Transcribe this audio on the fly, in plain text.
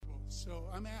So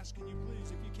I'm asking you,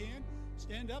 please, if you can,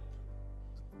 stand up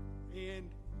and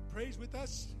praise with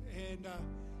us. And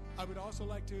I would also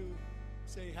like to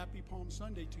say Happy Palm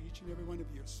Sunday to each and every one of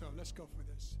you. So let's go for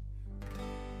this.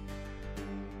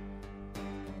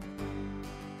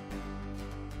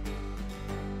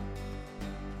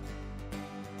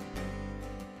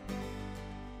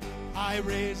 I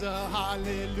raise a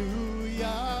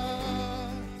hallelujah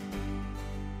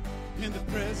in the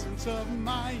presence of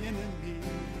my enemies.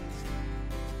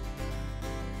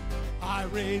 I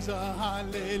raise a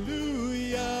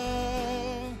hallelujah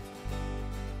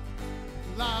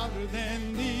louder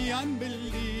than the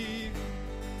unbelief.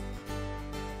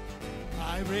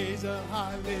 I raise a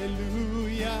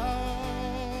hallelujah.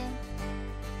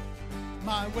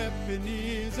 My weapon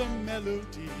is a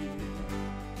melody.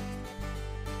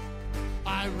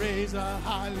 I raise a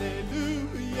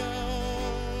hallelujah.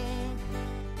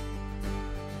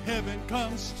 Heaven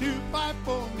comes to fight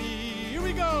for me. Here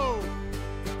we go.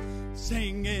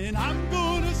 Singing, I'm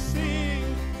gonna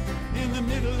sing in the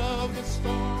middle of the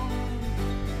storm.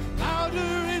 Louder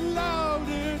and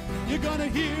louder, you're gonna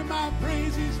hear my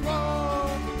praises roar.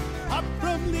 Up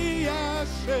from the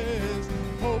ashes,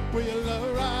 hope will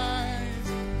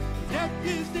arise. Death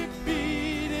is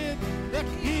defeated, the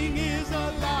King is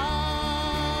alive.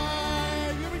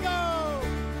 Here we go.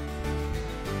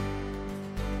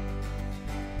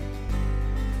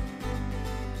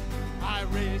 I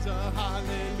raise a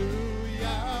hallelujah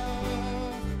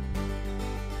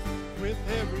with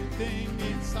everything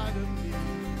inside of me.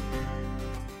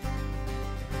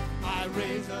 I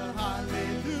raise a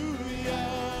hallelujah.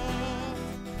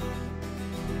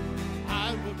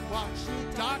 I will watch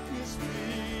the darkness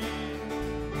flee.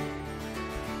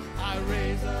 I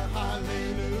raise a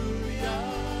hallelujah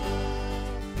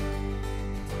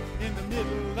in the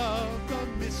middle of the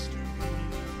mystery.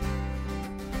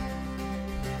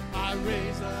 I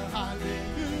raise a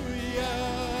hallelujah.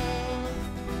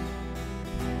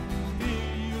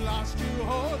 You lost your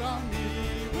hold on me.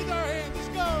 With our hands, let's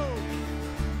go.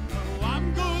 Oh,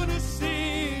 I'm gonna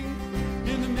sing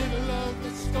in the middle of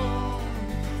the storm.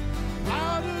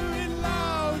 Louder and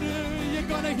louder, you're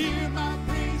gonna hear my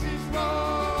praises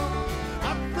roar.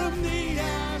 Up from the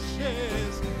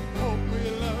ashes, hope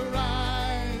will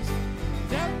arise.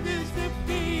 Death is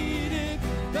defeated,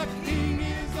 the King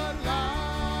is alive.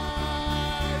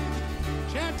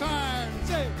 Chant time,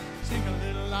 say, sing a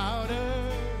little louder.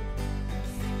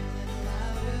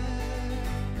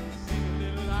 Sing a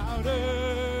little louder.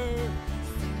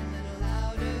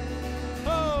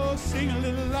 Oh, sing a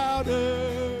little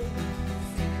louder.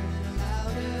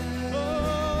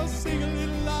 Oh, sing a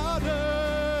little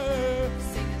louder.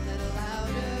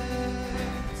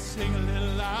 Sing a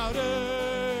little louder.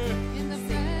 In the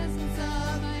presence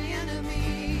of my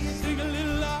enemies. Sing a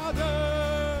little louder.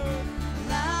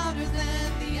 Louder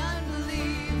than the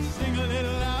unbelief. Sing a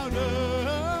little louder.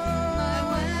 My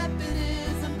weapon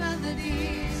is a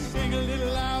melody. Sing a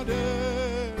little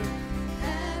louder.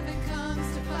 Heaven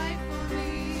comes to fight for me.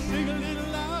 Sing a little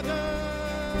louder.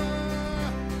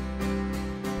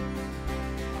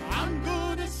 I'm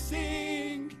gonna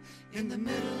sing in the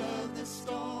middle of the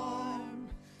storm.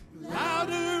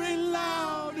 Louder and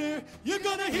louder, you're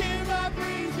gonna hear my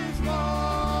praises roar.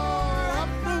 Up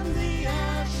from the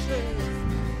ashes,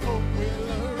 hope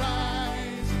will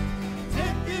arise.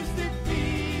 Death is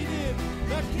defeated,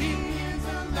 the King is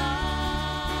alive.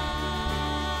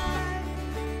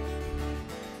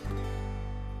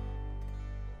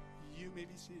 You may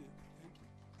be seated. Thank you.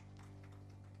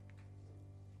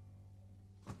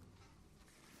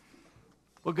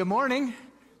 Well, good morning.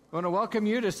 I want to welcome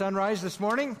you to Sunrise this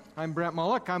morning. I'm Brent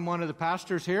Mullock. I'm one of the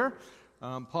pastors here.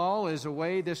 Paul is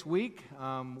away this week,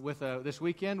 this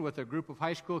weekend with a group of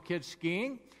high school kids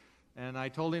skiing, and I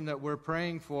told him that we're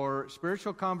praying for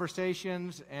spiritual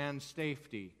conversations and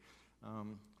safety.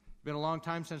 Been a long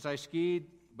time since I skied,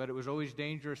 but it was always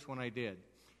dangerous when I did,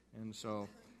 and so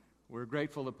we're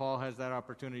grateful that Paul has that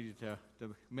opportunity to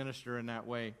minister in that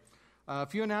way. A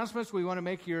few announcements we want to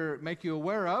make you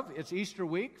aware of. It's Easter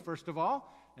week, first of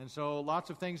all, and so lots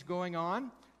of things going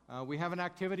on. We have an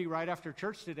activity right after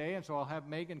church today, and so I'll have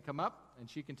Megan come up, and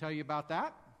she can tell you about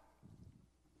that.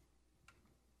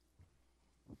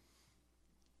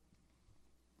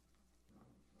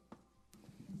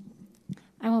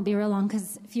 I won't be real long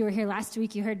because if you were here last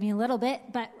week, you heard me a little bit,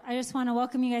 but I just want to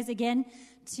welcome you guys again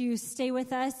to stay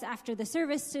with us after the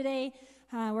service today.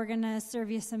 We're going to serve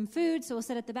you some food, so we'll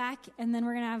sit at the back, and then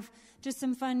we're going to have just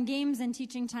some fun games and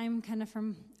teaching time kind of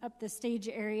from up the stage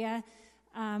area.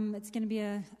 It's going to be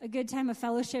a good time of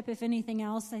fellowship, if anything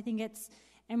else. I think it's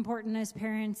important as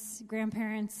parents,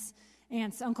 grandparents,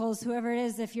 aunts, uncles, whoever it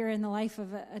is, if you're in the life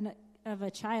of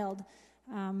a child,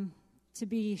 to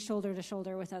be shoulder to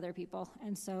shoulder with other people.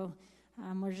 And so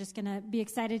we're just going to be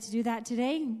excited to do that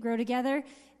today, grow together,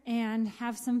 and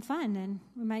have some fun.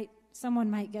 And someone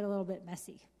might get a little bit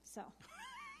messy. So.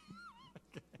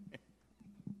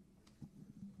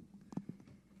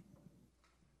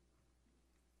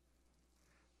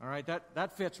 All right,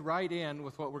 that fits right in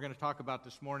with what we're going to talk about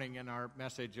this morning in our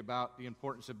message about the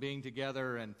importance of being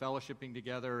together and fellowshipping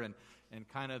together and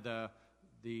kind of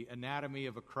the anatomy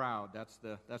of a crowd. That's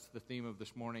the theme of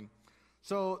this morning.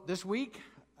 So this week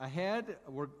ahead,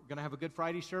 we're going to have a Good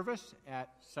Friday service at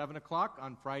 7 o'clock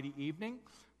on Friday evening.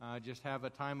 Just have a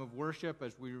time of worship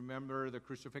as we remember the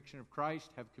crucifixion of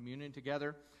Christ, have communion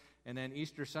together. And then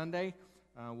Easter Sunday,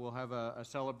 we'll have a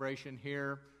celebration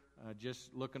here.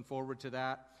 Just looking forward to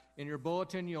that. In your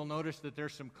bulletin, you'll notice that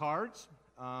there's some cards.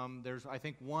 There's, I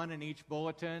think, one in each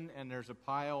bulletin, and there's a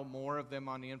pile more of them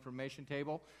on the information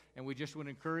table. And we just would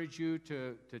encourage you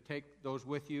to take those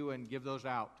with you and give those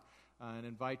out. And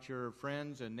invite your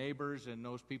friends and neighbors and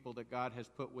those people that God has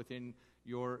put within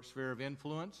your sphere of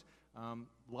influence.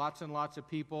 Lots and lots of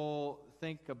people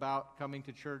think about coming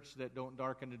to church that don't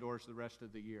darken the doors the rest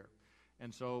of the year.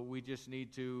 And so we just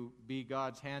need to be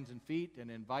God's hands and feet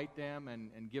and invite them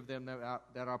and give them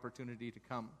that opportunity to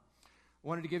come. I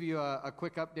wanted to give you a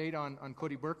quick update on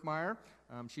Cody Burkmeyer.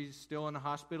 She's still in the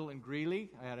hospital in Greeley.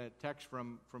 I had a text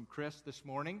from Chris this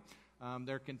morning.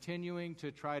 They're continuing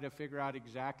to try to figure out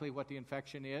exactly what the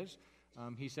infection is.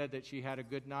 He said that she had a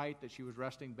good night, that she was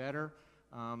resting better.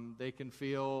 They can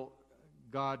feel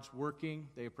God's working.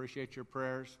 They appreciate your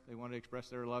prayers. They want to express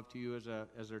their love to you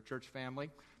as their church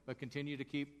family. But continue to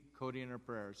keep Cody in her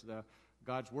prayers.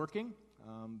 God's working,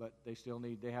 but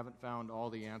they haven't found all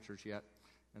the answers yet.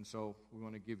 And so we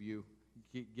want to give you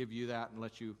that and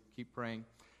let you keep praying.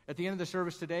 At the end of the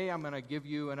service today, I'm going to give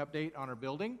you an update on our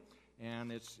building.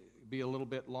 And it's be a little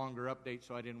bit longer update,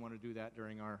 so I didn't want to do that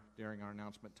during our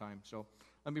announcement time. So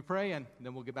let me pray, and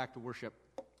then we'll get back to worship.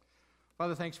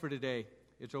 Father, thanks for today.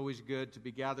 It's always good to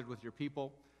be gathered with your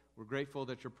people. We're grateful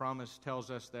that your promise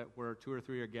tells us that where 2 or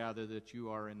 3 are gathered, that you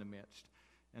are in the midst.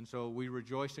 And so we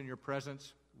rejoice in your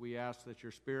presence. We ask that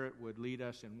your Spirit would lead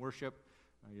us in worship,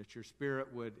 that your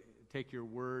Spirit would take your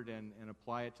word and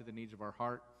apply it to the needs of our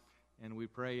heart. And we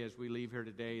pray as we leave here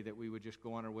today that we would just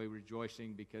go on our way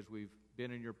rejoicing because we've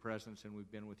been in your presence and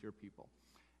we've been with your people.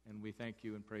 And we thank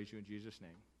you and praise you in Jesus'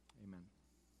 name. Amen.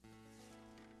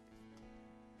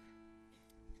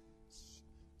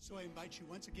 So I invite you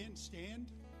once again, stand.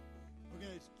 We're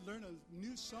going to learn a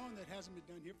new song that hasn't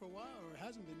been done here for a while or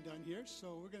hasn't been done here.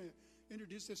 So we're going to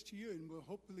introduce this to you, and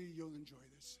hopefully you'll enjoy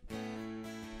this.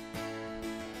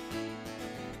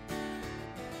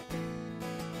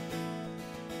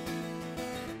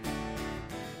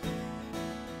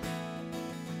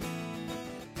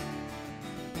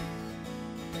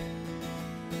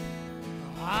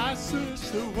 I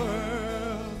searched the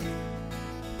world,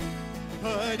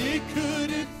 but it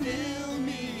couldn't fill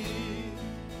me.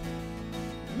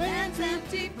 Man's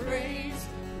empty praise,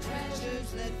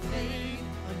 treasures that fade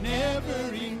Are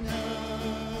never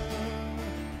enough.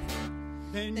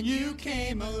 Then you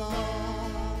came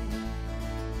along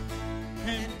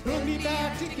and put me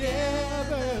back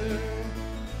together,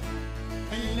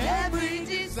 and every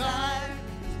desire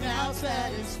is now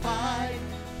satisfied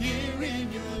here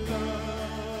in your love.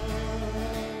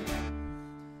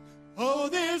 Oh,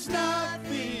 there's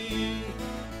nothing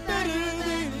better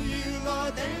than you,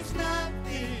 Lord. There's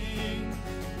nothing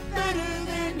better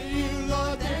than you,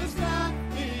 Lord. There's nothing.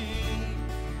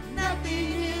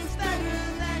 Nothing is better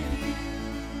than you.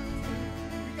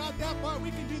 We got that part. We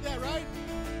can do that, right?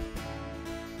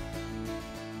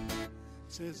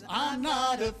 Says, I'm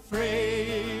not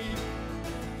afraid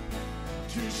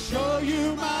to show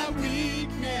you my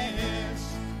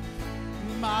weakness,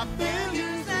 my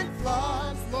failures and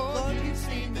flaws. Lord, you've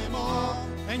seen them all,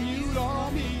 and you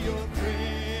call me your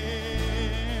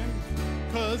friend.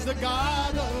 'Cause the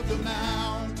God of the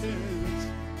mountains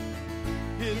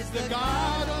is the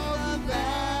God of the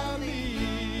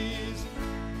valleys,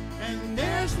 and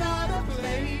there's not a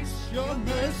place your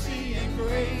mercy and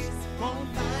grace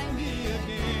won't find me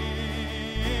again.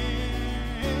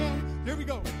 Here we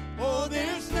go. Oh,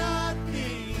 there's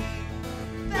nothing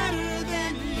better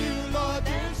than you, Lord.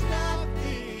 There's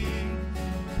nothing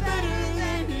better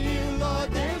than you,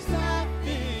 Lord. There's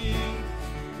nothing.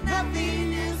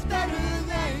 Nothing is better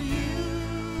than you.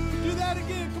 Do that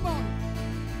again. Come on.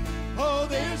 Oh,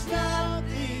 there's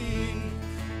nothing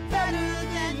better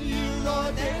than you,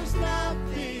 Lord. There's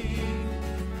nothing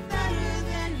better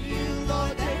than you,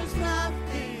 Lord. There's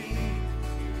nothing.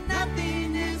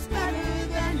 Nothing is better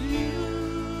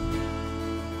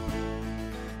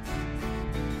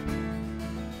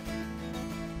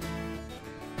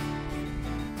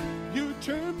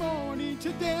turn mourning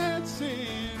to dancing.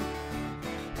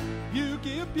 You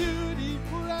give beauty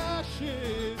for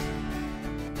ashes.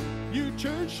 You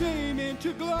turn shame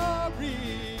into glory.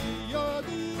 You're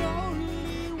the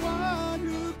only one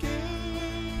who can.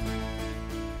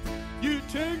 You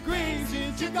turn graves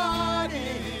into gardens.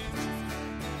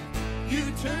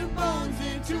 You turn bones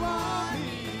into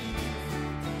armies.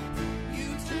 You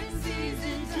turn seas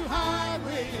into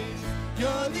highways.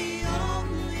 You're the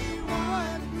only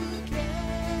one who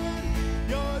can.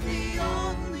 You're the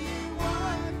only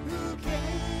one who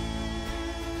can.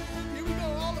 Here we go,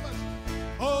 all of us.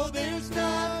 Oh, there's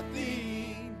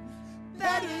nothing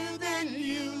better than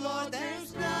you, Lord.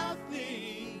 There's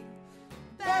nothing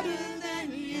better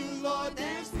than you, Lord.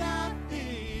 There's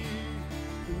nothing.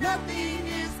 Nothing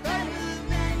is better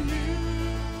than you.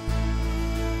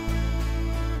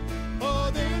 Oh,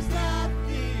 there's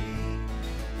nothing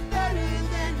better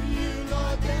than you,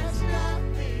 Lord. There's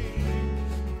nothing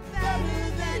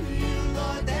better than you,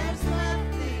 Lord. There's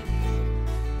nothing.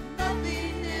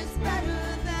 Nothing is better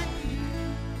than you.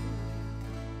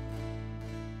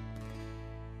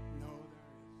 No,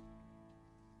 there is.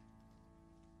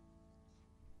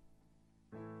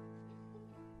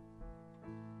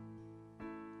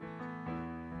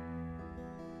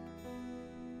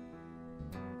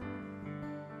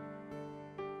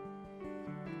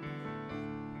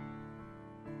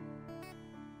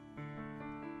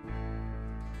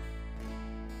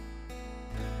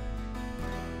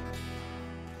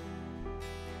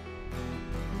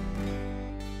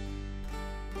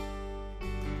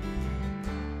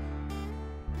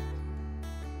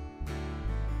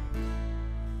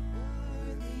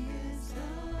 Worthy is the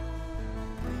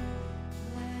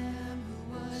Lamb who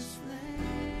was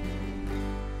slain.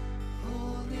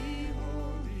 Holy,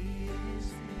 holy is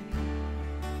He.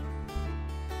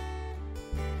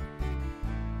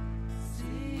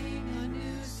 Sing a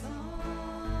new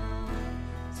song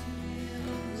to Him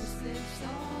who sits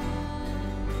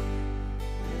on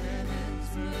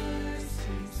heaven's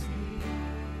mercy seat.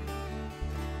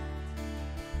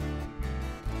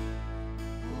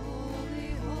 Holy,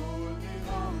 holy,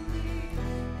 holy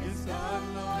is the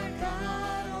Lord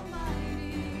God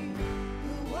Almighty,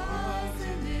 who was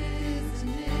and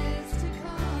is to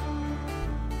come.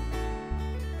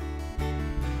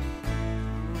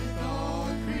 With all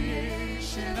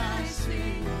creation I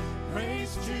sing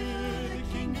praise to the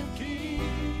King of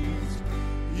Kings.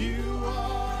 You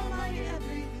are my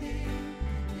everything,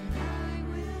 and I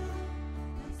will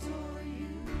adore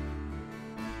you.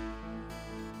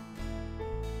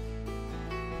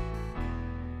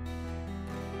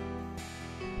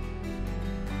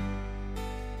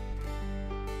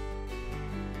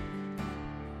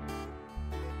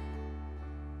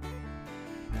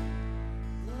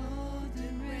 Clothed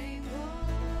in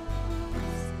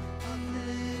rainbows of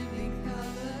living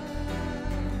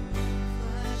color,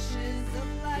 flashes of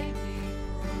lightning,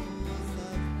 rolls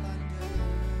of thunder.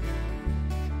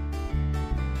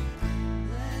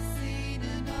 Blessing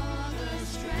and honor,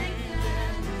 strength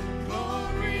and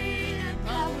glory and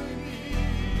power be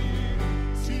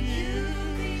to you,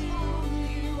 the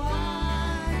only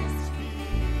wise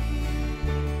King.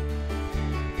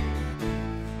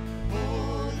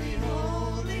 Holy,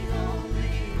 holy,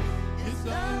 holy is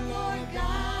the Lord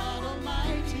God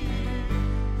Almighty,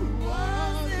 who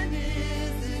was and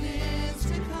is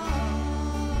to come.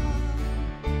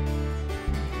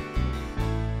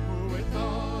 With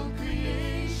all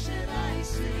creation I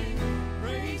sing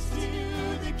praise to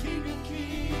the King of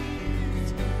Kings.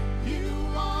 You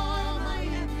are my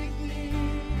everything,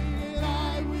 and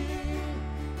I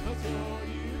will adore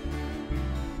you.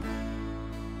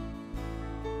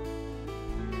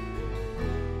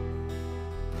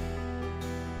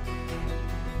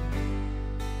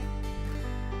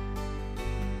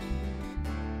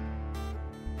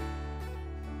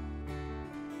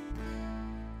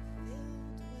 Filled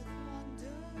with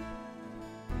wonder,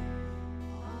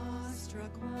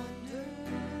 awestruck wonder,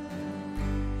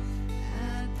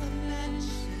 at the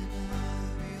mention of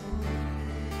your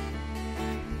name.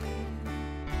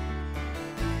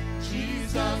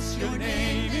 Jesus, your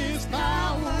name is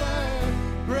power,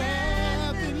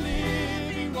 breath and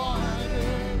living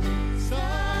water.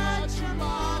 Such a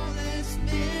marvelous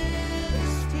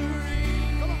mystery.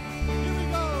 Come on, here we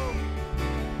go.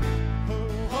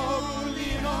 Oh,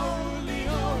 holy, holy,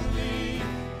 holy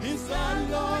is the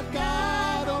Lord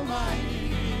God Almighty,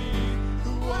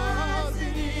 who was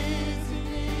and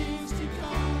is to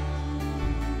come.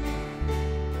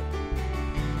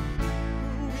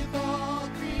 With all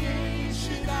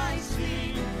creation I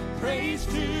sing praise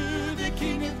to the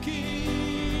King of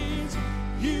Kings.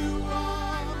 You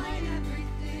are my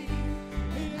everything,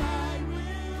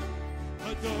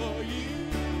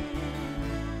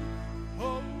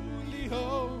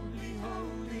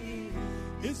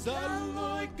 is the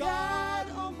Lord God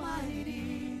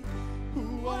Almighty,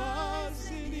 who was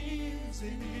and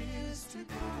is to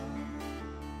come.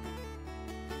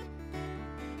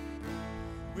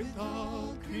 With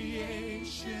all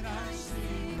creation I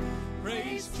sing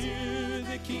praise to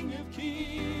the King of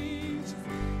Kings.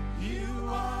 You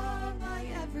are my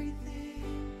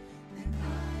everything, and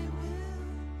I will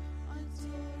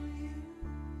adore you.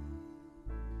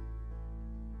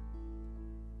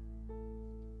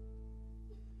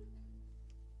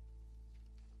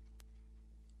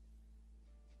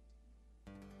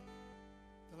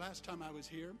 The last time I was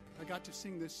here, I got to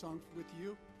sing this song with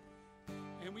you,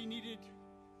 and we needed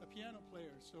a piano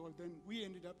player, so then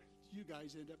you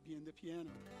guys end up being the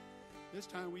piano. This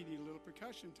time we need a little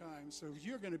percussion time, so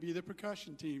you're going to be the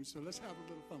percussion team, so let's have a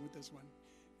little fun with this one.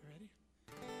 You ready?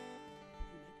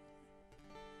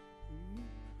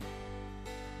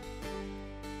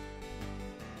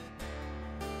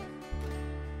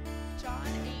 John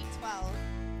 8:12.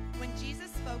 When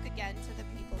Jesus spoke again to the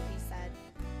people, he said,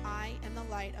 I am the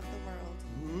light of the world.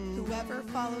 Whoever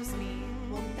follows me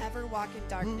will never walk in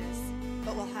darkness,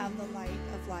 but will have the light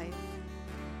of life.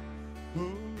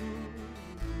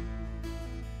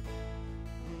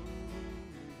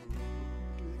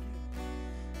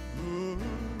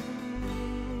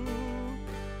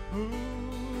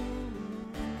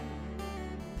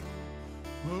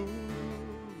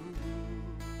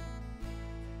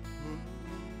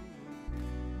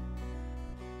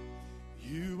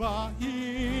 You are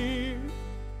here,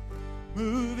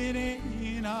 moving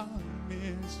in our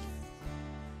midst.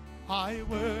 I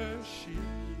worship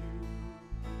you.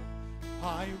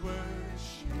 I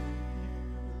worship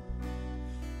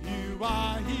you. You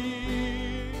are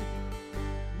here,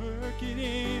 working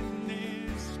in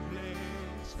this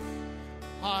place.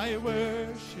 I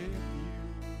worship you.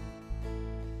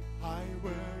 I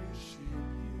worship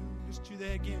you. Let's do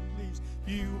that again, please.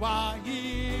 You are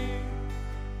here,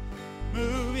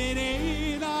 moving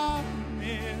in our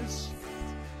midst.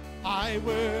 I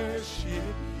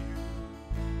worship you.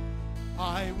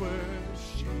 I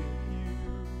worship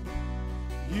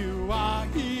you. You are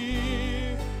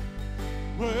here,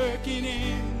 working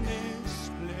in this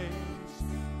place.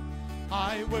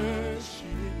 I worship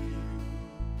you.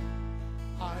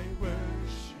 I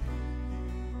worship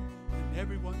you. And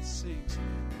everyone sings.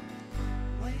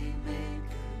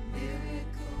 Waymaker,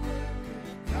 miracle worker,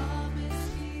 promise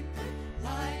keeper,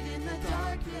 light in the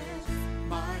darkness,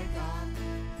 my God,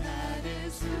 that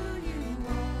is who you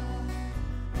are.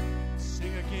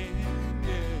 Sing again,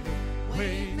 yeah.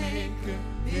 Waymaker,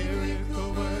 miracle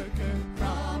worker,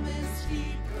 promise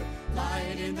keeper,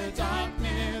 light in the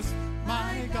darkness,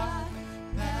 my God,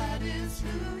 that is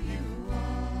who you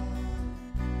are.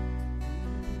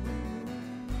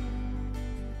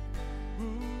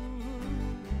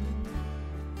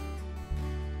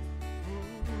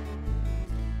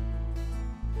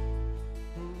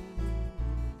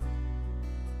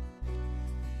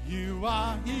 You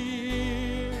are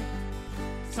here,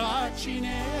 touching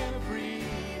every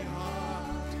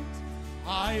heart.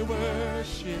 I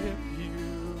worship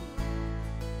you.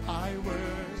 I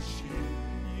worship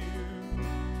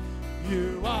you.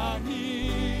 You are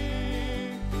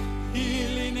here,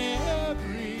 healing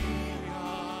every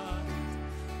heart.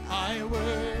 I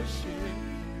worship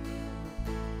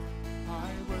you.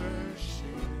 I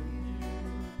worship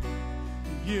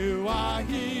you. You are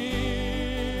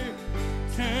here,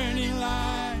 turning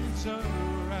lives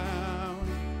around.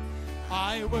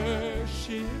 I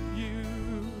worship you.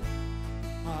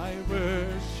 I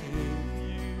worship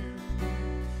you.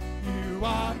 You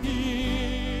are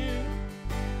here,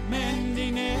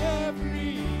 mending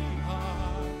every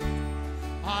heart.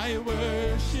 I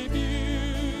worship you.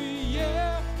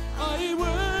 Yeah, I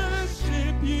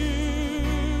worship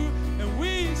you. And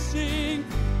we sing,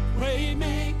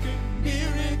 Waymaker,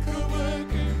 miracle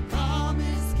worker,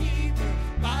 promise keeper,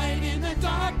 light in the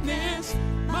darkness,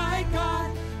 my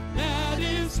God, that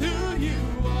is who you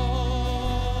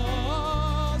are.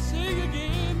 Sing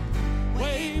again.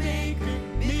 Waymaker,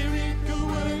 miracle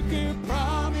worker,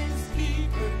 promise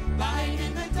keeper, light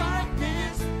in the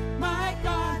darkness, my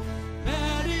God,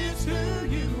 that is who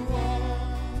you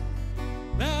are.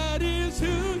 That is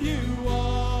who you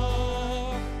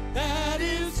are. That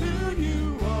is who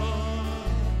you are.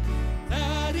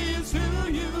 That is who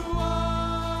you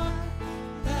are.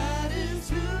 That is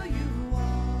who you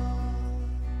are.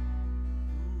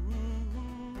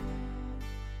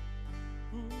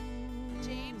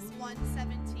 James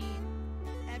 1:17.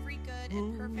 Every good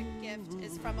and perfect gift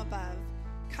is from above,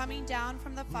 coming down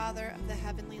from the Father of the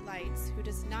heavenly lights, who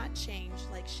does not change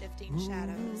like shifting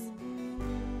shadows.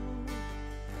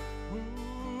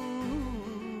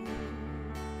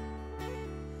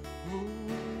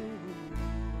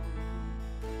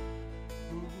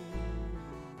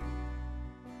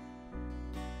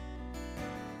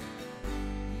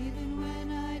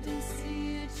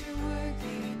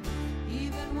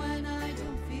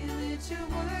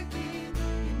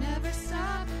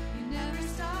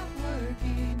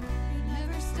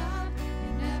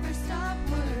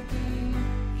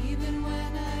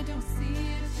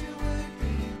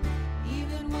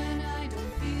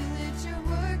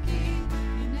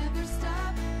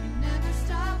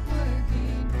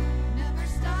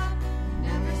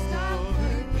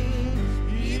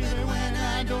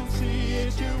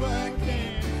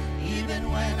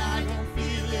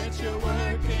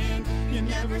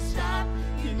 never stop,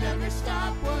 you never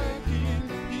stop working.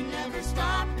 You never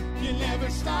stop, you never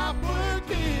stop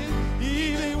working.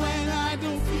 Even when I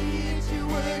don't feel it, you're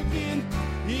working.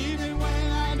 Even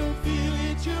when I don't feel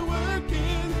it, you're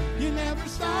working. You never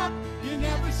stop, you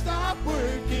never stop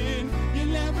working. You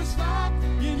never stop,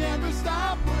 you never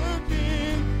stop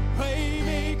working.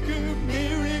 Waymaker,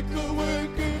 miracle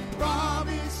worker,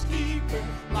 promise keeper,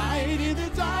 light in the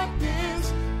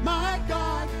darkness. My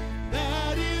God,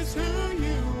 that is who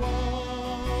you are.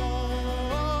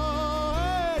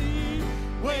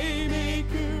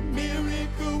 Waymaker,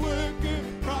 miracle worker,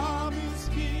 promise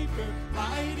keeper,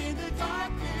 light in the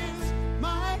darkness.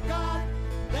 My God,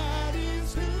 that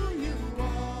is who you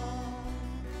are.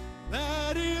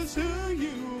 That is who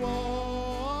you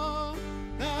are.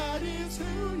 That is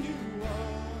who you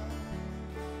are.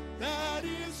 That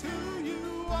is who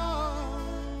you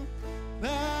are.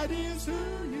 That is who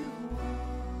you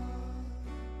are.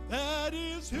 That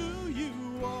is who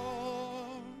you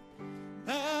are.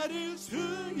 That is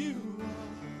who you are.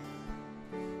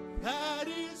 That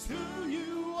is who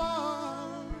you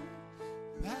are.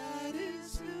 That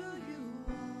is who you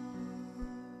are.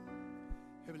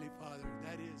 Heavenly Father,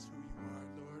 that is who you are,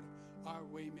 Lord, our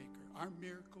waymaker, our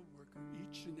miracle worker,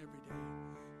 each and every day.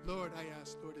 Lord, I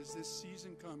ask, Lord, as this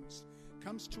season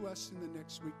comes to us in the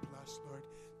next week plus, Lord,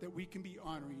 that we can be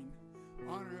honor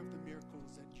of the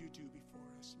miracles that you do before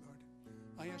us, Lord.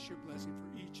 I ask your blessing for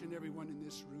each and every one in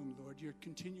this room, Lord, your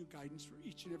continued guidance for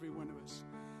each and every one of us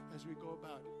as we go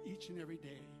about each and every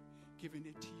day, giving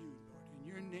it to you, Lord. In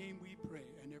your name we pray,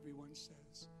 and everyone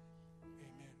says,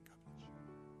 amen. God bless you.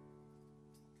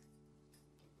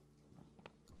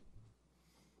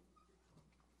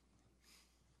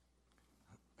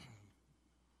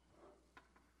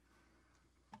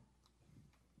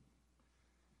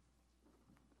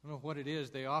 I don't know what it is.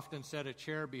 They often set a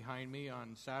chair behind me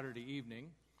on Saturday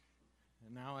evening,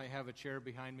 and now I have a chair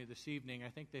behind me this evening. I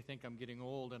think they think I'm getting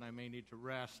old and I may need to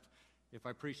rest if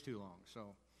I preach too long,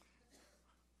 so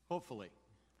hopefully.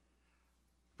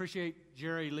 Appreciate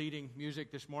Jerry leading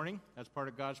music this morning. That's part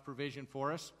of God's provision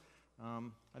for us.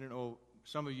 I don't know,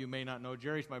 some of you may not know,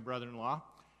 Jerry's my brother-in-law,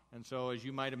 and so as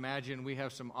you might imagine, we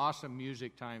have some awesome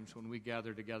music times when we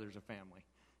gather together as a family,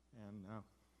 and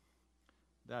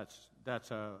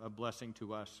that's a blessing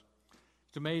to us.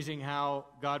 It's amazing how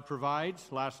God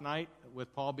provides. Last night,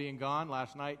 with Paul being gone,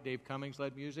 last night Dave Cummings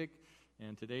led music,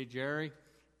 and today Jerry,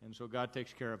 and so God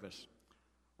takes care of us.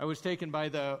 I was taken by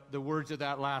the words of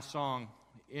that last song.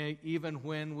 Even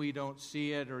when we don't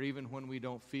see it or even when we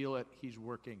don't feel it, He's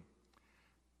working.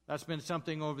 That's been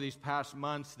something over these past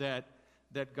months that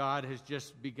God has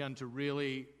just begun to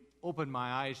really open my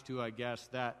eyes to, I guess,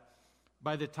 that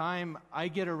by the time I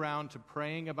get around to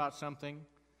praying about something,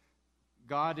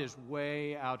 God is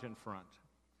way out in front.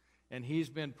 And He's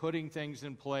been putting things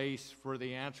in place for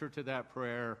the answer to that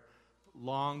prayer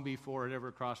long before it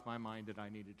ever crossed my mind that I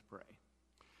needed to pray.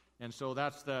 And so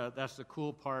that's the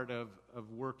cool part of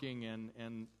working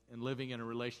and living in a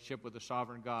relationship with the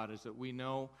sovereign God, is that we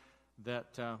know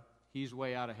that He's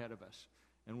way out ahead of us.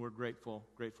 And we're grateful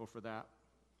for that.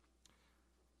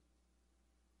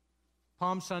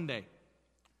 Palm Sunday.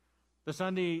 The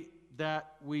Sunday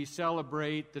that we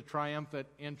celebrate the triumphant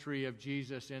entry of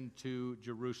Jesus into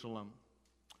Jerusalem.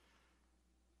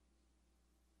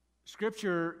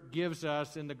 Scripture gives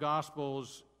us in the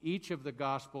Gospels, each of the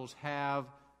Gospels have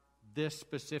this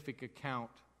specific account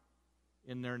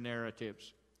in their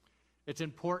narratives. It's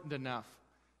important enough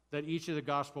that each of the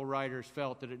Gospel writers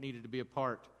felt that it needed to be a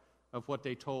part of what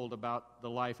they told about the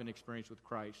life and experience with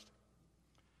Christ.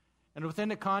 And within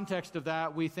the context of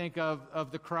that, we think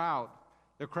of the crowd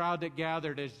that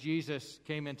gathered as Jesus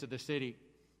came into the city.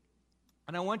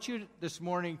 And I want you this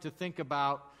morning to think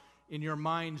about, in your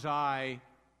mind's eye,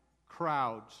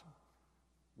 crowds.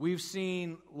 We've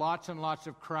seen lots and lots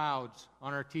of crowds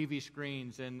on our TV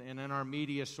screens and in our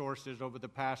media sources over the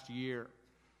past year.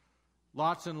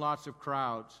 Lots and lots of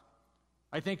crowds.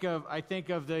 I think of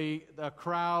the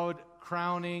crowd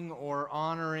crowning or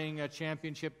honoring a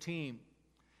championship team,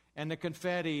 and the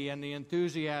confetti and the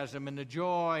enthusiasm and the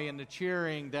joy and the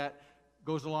cheering that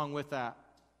goes along with that.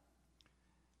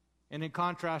 And in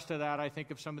contrast to that, I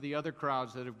think of some of the other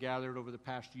crowds that have gathered over the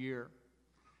past year,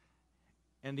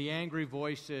 and the angry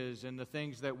voices and the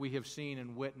things that we have seen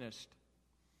and witnessed.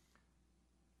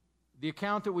 The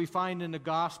account that we find in the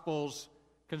Gospels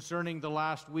concerning the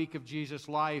last week of Jesus'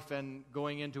 life and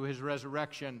going into His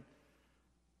resurrection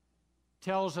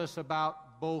tells us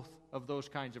about both of those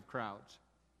kinds of crowds.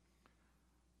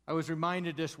 I was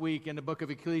reminded this week in the book of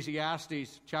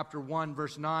Ecclesiastes, chapter 1,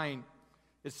 verse 9,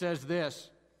 it says this: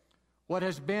 "What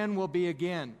has been will be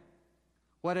again.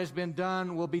 What has been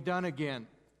done will be done again.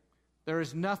 There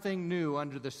is nothing new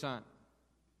under the sun.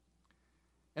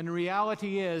 And the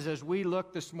reality is, as we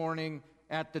look this morning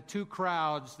at the two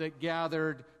crowds that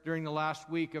gathered during the last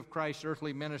week of Christ's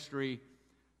earthly ministry,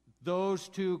 those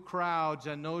two crowds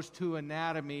and those two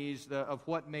anatomies of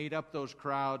what made up those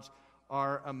crowds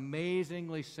are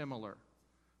amazingly similar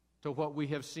to what we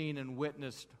have seen and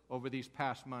witnessed over these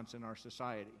past months in our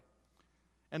society.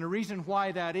 And the reason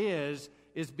why that is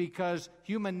because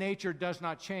human nature does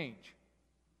not change.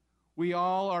 We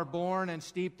all are born and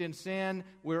steeped in sin.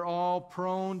 We're all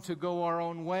prone to go our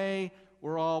own way.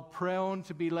 We're all prone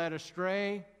to be led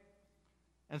astray.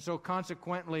 And so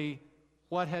consequently,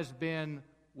 what has been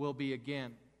will be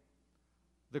again.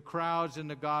 The crowds in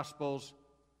the Gospels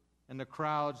and the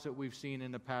crowds that we've seen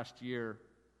in the past year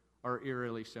are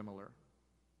eerily similar.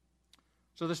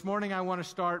 So this morning I want to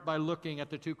start by looking at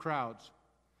the two crowds.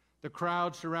 The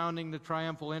crowd surrounding the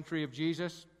triumphal entry of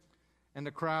Jesus and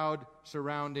the crowd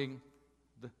surrounding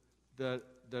the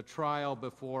trial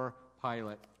before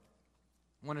Pilate.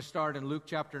 I want to start in Luke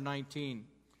chapter 19,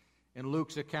 in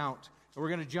Luke's account. We're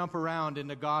going to jump around in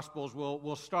the Gospels.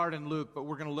 We'll start in Luke, but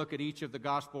we're going to look at each of the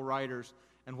Gospel writers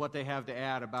and what they have to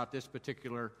add about this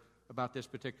particular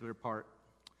part.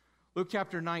 Luke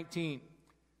chapter 19,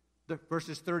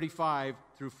 verses 35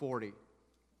 through 40.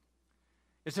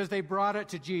 It says, they brought it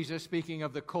to Jesus, speaking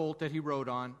of the colt that he rode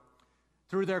on,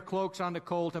 threw their cloaks on the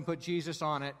colt and put Jesus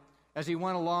on it. As he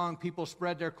went along, people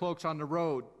spread their cloaks on the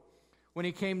road. When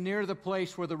he came near the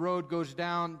place where the road goes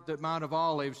down the Mount of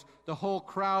Olives, the whole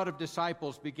crowd of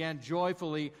disciples began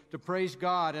joyfully to praise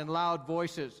God in loud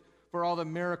voices for all the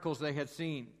miracles they had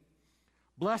seen.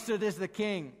 Blessed is the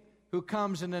King who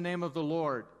comes in the name of the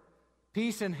Lord.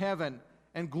 Peace in heaven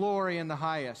and glory in the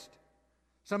highest.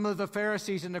 Some of the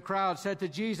Pharisees in the crowd said to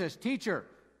Jesus, Teacher,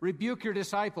 rebuke your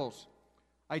disciples.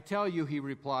 I tell you, he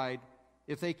replied,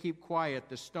 if they keep quiet,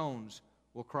 the stones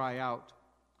will cry out.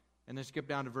 And then skip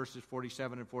down to verses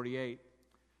 47 and 48.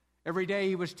 Every day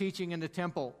he was teaching in the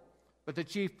temple, but the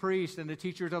chief priests and the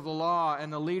teachers of the law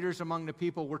and the leaders among the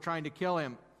people were trying to kill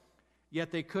him.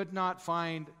 Yet they could not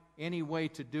find any way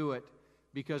to do it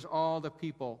because all the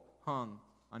people hung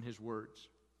on his words.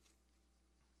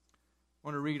 I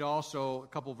want to read also a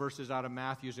couple verses out of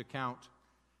Matthew's account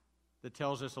that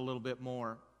tells us a little bit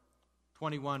more.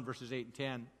 21 verses 8 and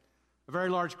 10. A very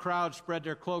large crowd spread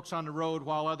their cloaks on the road,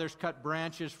 while others cut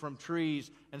branches from trees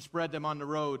and spread them on the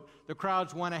road. The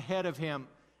crowds went ahead of him,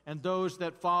 and those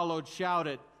that followed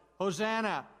shouted,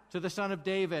 Hosanna to the Son of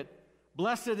David.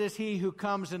 Blessed is he who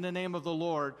comes in the name of the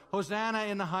Lord. Hosanna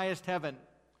in the highest heaven.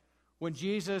 When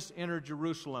Jesus entered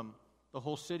Jerusalem, the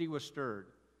whole city was stirred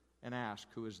and asked,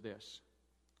 who is this?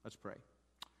 Let's pray.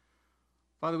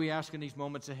 Father, we ask in these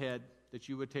moments ahead that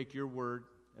you would take your word,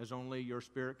 as only your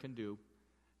Spirit can do,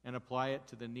 and apply it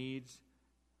to the needs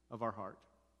of our heart.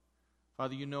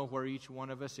 Father, you know where each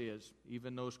one of us is.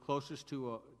 Even those closest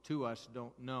to us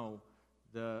don't know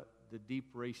the deep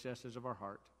recesses of our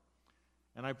heart.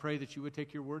 And I pray that you would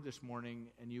take your word this morning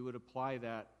and you would apply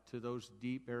that to those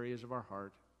deep areas of our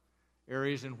heart,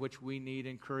 areas in which we need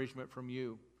encouragement from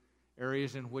you,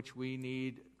 areas in which we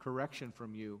need correction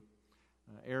from you,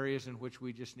 areas in which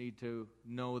we just need to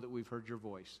know that we've heard your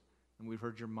voice and we've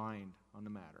heard your mind on the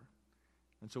matter.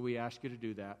 And so we ask you to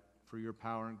do that for your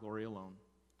power and glory alone.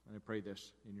 And I pray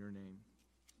this in your name.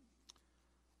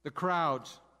 The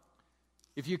crowds,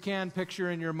 if you can picture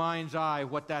in your mind's eye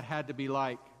what that had to be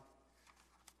like.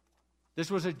 This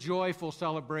was a joyful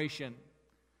celebration.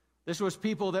 This was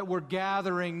people that were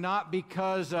gathering not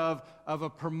because of a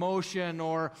promotion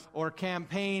or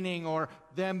campaigning or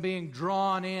them being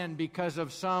drawn in because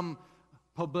of some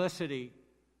publicity,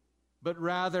 but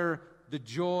rather the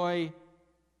joy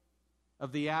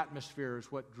of the atmosphere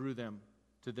is what drew them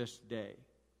to this day.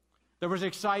 There was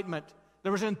excitement.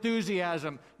 There was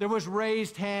enthusiasm. There was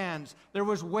raised hands. There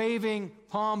was waving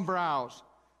palm brows.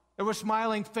 There was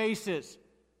smiling faces.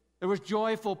 There was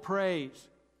joyful praise.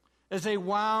 As they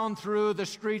wound through the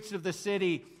streets of the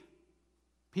city,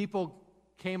 people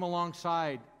came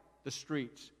alongside the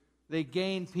streets. They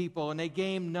gained people and they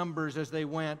gained numbers as they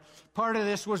went. Part of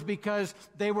this was because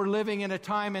they were living in a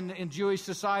time in Jewish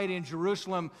society in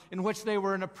Jerusalem in which they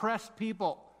were an oppressed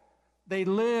people. They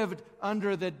lived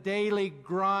under the daily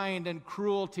grind and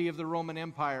cruelty of the Roman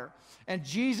Empire. And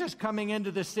Jesus coming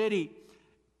into the city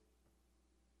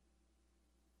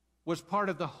was part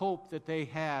of the hope that they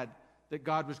had that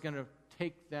God was going to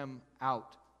take them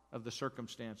out of the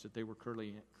circumstance that they were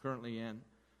currently in.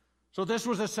 So this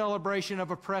was a celebration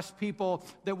of oppressed people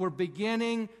that were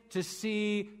beginning to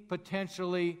see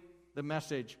potentially the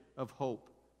message of hope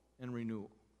and renewal.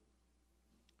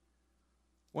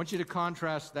 want you to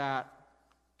contrast that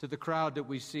to the crowd that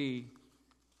we see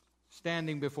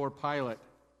standing before Pilate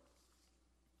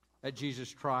at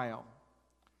Jesus' trial.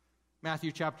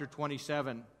 Matthew chapter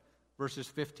 27, verses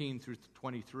 15 through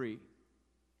 23.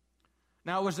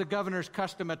 Now it was the governor's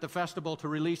custom at the festival to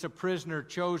release a prisoner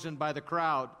chosen by the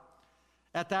crowd.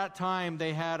 At that time,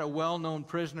 they had a well-known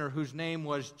prisoner whose name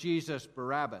was Jesus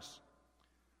Barabbas.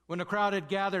 When the crowd had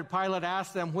gathered, Pilate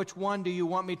asked them, "Which one do you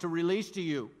want me to release to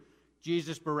you,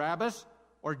 Jesus Barabbas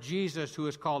or Jesus who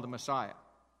is called the Messiah?"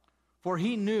 For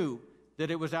he knew that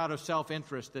it was out of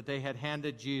self-interest that they had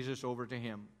handed Jesus over to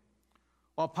him.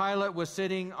 While Pilate was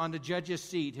sitting on the judge's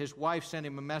seat, his wife sent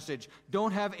him a message,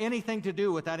 "Don't have anything to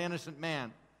do with that innocent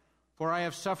man, for I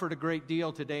have suffered a great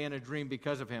deal today in a dream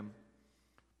because of him."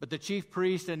 But the chief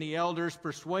priests and the elders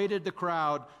persuaded the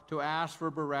crowd to ask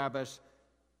for Barabbas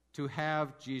to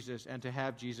have Jesus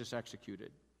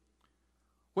executed.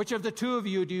 "Which of the two of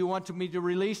you do you want me to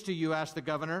release to you?" asked the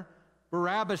governor.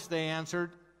 "Barabbas," they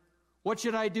answered. "What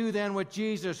should I do then with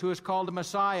Jesus, who is called the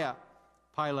Messiah?"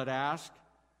 Pilate asked.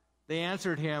 They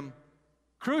answered him,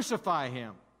 "Crucify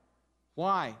him."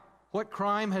 "Why? What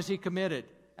crime has he committed?"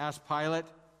 asked Pilate.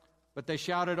 But they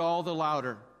shouted all the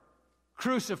louder,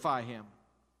 "Crucify him."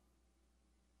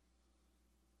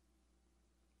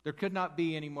 There could not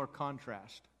be any more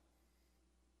contrast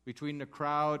between the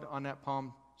crowd on that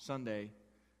Palm Sunday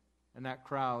and that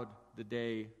crowd the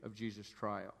day of Jesus'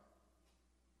 trial.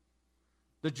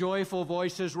 The joyful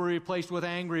voices were replaced with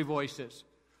angry voices,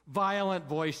 violent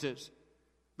voices.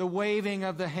 The waving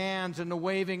of the hands and the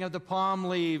waving of the palm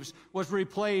leaves was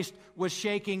replaced with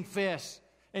shaking fists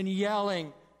and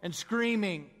yelling and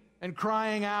screaming and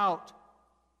crying out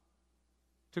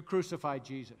to crucify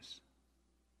Jesus.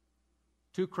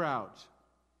 Two crowds.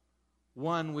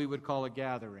 One we would call a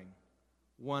gathering.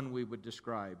 One we would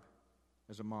describe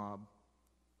as a mob.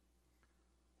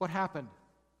 What happened?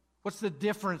 What's the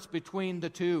difference between the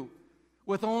two?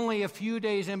 With only a few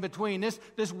days in between.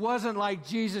 This wasn't like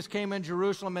Jesus came in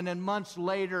Jerusalem and then months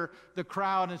later the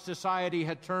crowd and society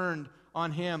had turned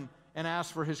on him and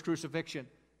asked for his crucifixion.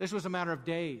 This was a matter of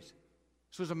days.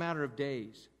 This was a matter of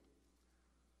days.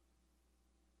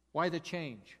 Why the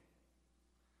change?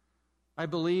 I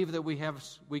believe that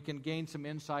we can gain some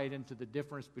insight into the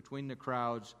difference between the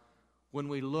crowds when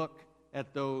we look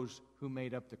at those who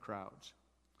made up the crowds.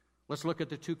 Let's look at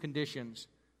the two conditions,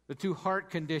 the two heart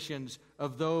conditions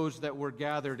of those that were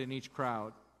gathered in each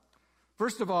crowd.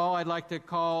 First of all, I'd like to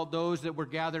call those that were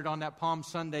gathered on that Palm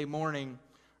Sunday morning,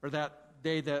 or that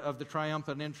day of the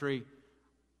triumphant entry,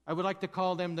 I would like to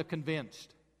call them the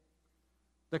convinced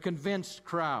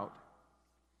crowd.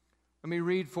 Let me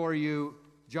read for you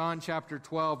John chapter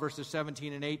 12, verses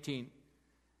 17 and 18,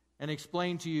 and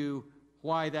explain to you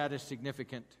why that is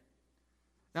significant.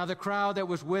 Now the crowd that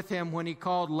was with him when he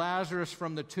called Lazarus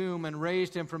from the tomb and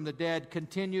raised him from the dead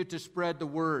continued to spread the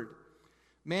word.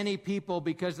 Many people,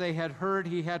 because they had heard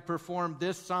he had performed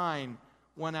this sign,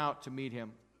 went out to meet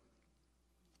him.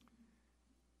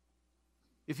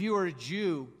 If you were a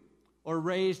Jew or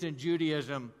raised in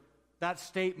Judaism, that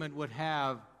statement would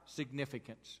have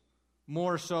significance,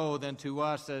 more so than to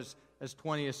us as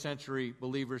 20th century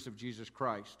believers of Jesus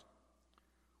Christ.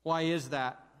 Why is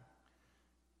that?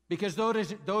 Because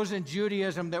those in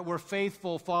Judaism that were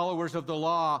faithful followers of the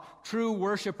law, true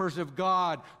worshipers of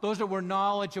God, those that were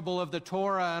knowledgeable of the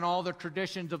Torah and all the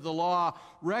traditions of the law,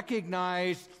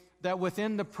 recognized that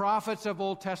within the prophets of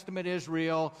Old Testament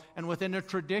Israel and within the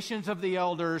traditions of the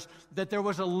elders, that there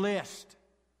was a list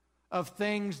of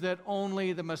things that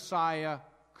only the Messiah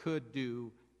could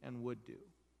do and would do.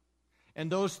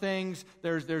 And those things,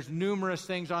 there's numerous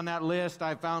things on that list.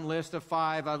 I found a list of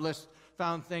 5.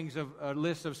 Found things of a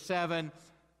list of 7.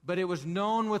 But it was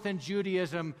known within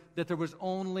Judaism that there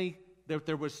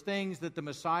was things that the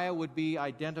Messiah would be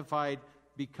identified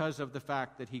because of the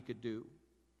fact that he could do.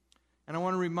 And I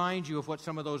want to remind you of what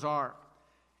some of those are.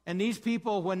 And these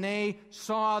people, when they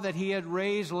saw that he had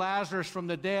raised Lazarus from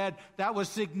the dead, that was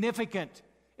significant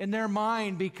in their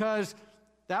mind, because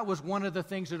that was one of the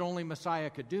things that only Messiah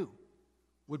could do,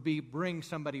 would be bring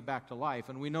somebody back to life.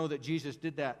 And we know that Jesus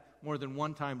did that more than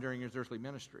one time during his earthly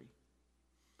ministry.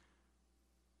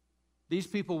 These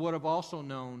people would have also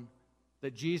known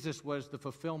that Jesus was the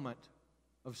fulfillment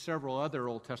of several other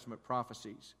Old Testament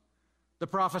prophecies. The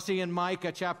prophecy in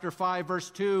Micah chapter 5,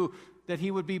 verse 2, that he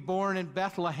would be born in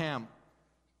Bethlehem.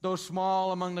 Though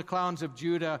small among the clans of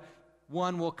Judah,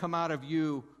 one will come out of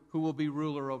you who will be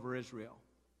ruler over Israel.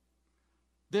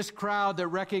 This crowd that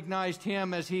recognized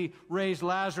him as he raised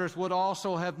Lazarus would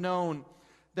also have known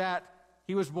that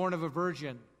he was born of a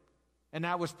virgin, and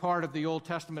that was part of the Old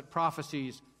Testament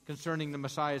prophecies concerning the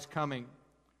Messiah's coming.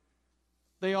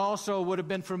 They also would have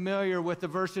been familiar with the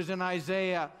verses in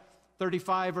Isaiah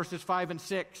 35, verses 5 and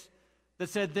 6, that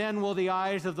said, "Then will the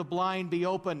eyes of the blind be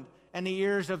opened, and the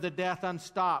ears of the deaf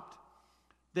unstopped.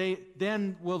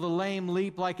 Then will the lame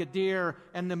leap like a deer,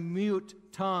 and the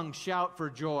mute tongue shout for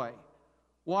joy.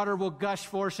 Water will gush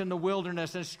forth in the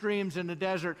wilderness and streams in the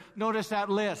desert." Notice that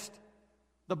list.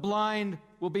 The blind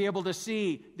will be able to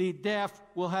see. The deaf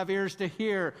will have ears to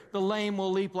hear. The lame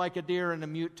will leap like a deer, and the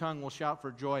mute tongue will shout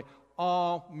for joy.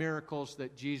 All miracles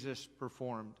that Jesus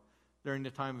performed during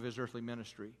the time of his earthly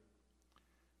ministry.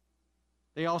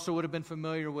 They also would have been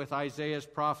familiar with Isaiah's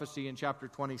prophecy in chapter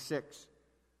 26,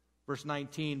 verse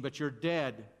 19, "But your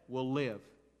dead will live.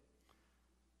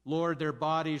 Lord, their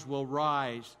bodies will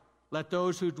rise. Let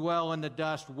those who dwell in the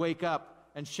dust wake up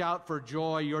and shout for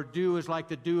joy. Your dew is like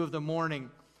the dew of the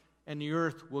morning, and the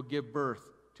earth will give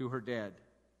birth to her dead."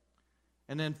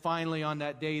 And then finally, on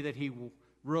that day that he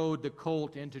rode the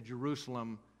colt into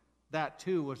Jerusalem, that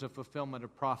too was a fulfillment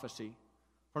of prophecy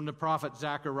from the prophet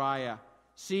Zechariah.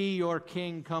 "See, your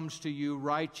king comes to you,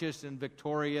 righteous and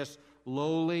victorious,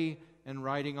 lowly and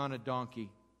riding on a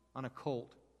donkey, on a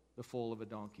colt, the foal of a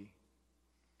donkey."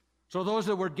 So those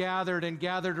that were gathered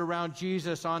around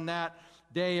Jesus on that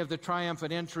day of the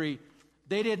triumphant entry,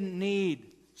 they didn't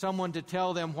need someone to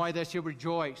tell them why they should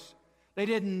rejoice. They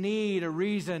didn't need a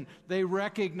reason. They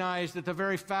recognized that the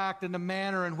very fact and the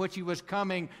manner in which he was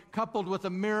coming, coupled with the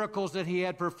miracles that he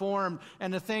had performed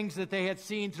and the things that they had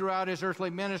seen throughout his earthly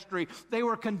ministry, they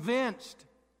were convinced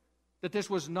that this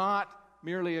was not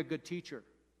merely a good teacher.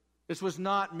 This was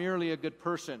not merely a good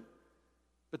person,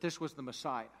 but this was the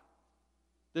Messiah.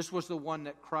 This was the one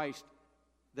that Christ,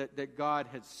 that God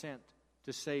had sent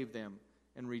to save them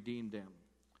and redeem them.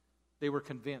 They were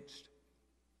convinced.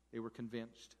 They were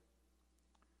convinced.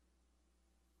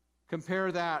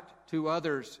 Compare that to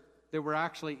others that were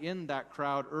actually in that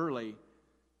crowd early,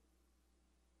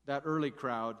 that early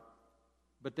crowd,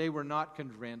 but they were not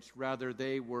convinced, rather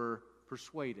they were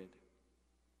persuaded.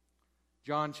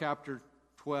 John chapter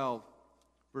 12,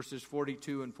 verses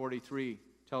 42 and 43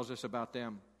 tells us about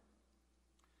them.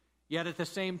 "Yet at the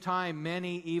same time,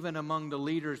 many even among the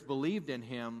leaders believed in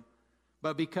him,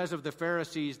 but because of the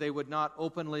Pharisees, they would not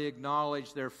openly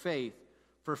acknowledge their faith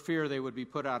for fear they would be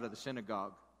put out of the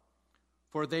synagogue.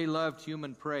 For they loved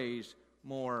human praise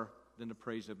more than the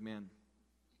praise of men."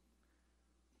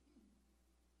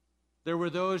 There were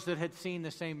those that had seen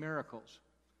the same miracles.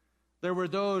 There were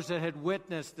those that had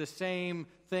witnessed the same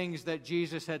things that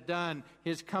Jesus had done,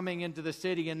 his coming into the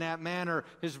city in that manner,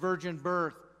 his virgin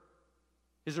birth,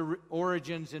 his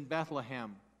origins in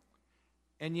Bethlehem.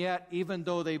 And yet, even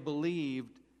though they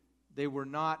believed, they were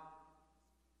not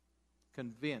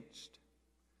convinced.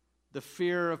 The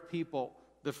fear of people,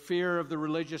 the fear of the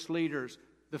religious leaders,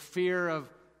 the fear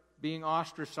of being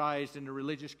ostracized in the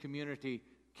religious community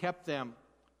kept them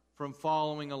from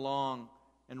following along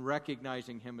and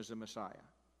recognizing him as a Messiah.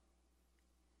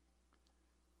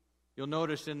 You'll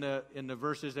notice in the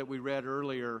verses that we read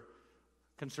earlier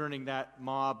concerning that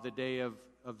mob the day of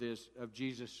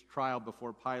Jesus' trial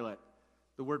before Pilate,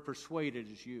 the word persuaded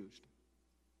is used.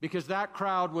 Because that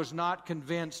crowd was not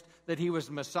convinced that he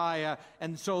was Messiah,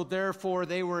 and so therefore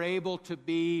they were able to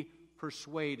be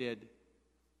persuaded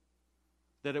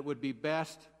that it would be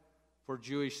best for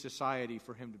Jewish society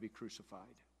for him to be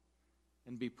crucified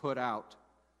and be put out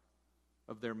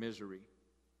of their misery.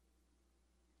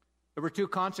 There were two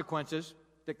consequences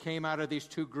that came out of these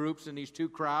two groups and these two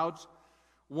crowds.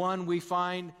 One we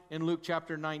find in Luke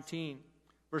chapter 19,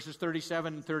 verses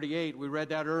 37 and 38. We read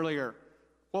that earlier.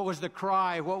 What was the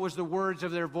cry? What was the words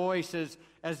of their voices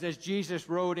as Jesus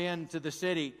rode into the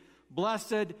city?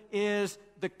 "Blessed is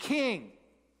the King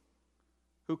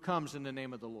who comes in the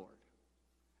name of the Lord."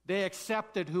 They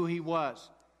accepted who he was.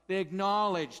 They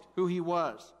acknowledged who he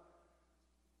was.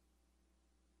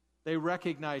 They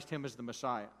recognized him as the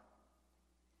Messiah.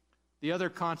 The other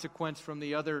consequence from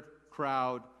the other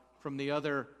crowd, from the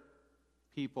other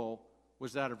people,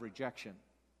 was that of rejection.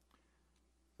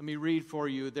 Let me read for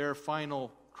you their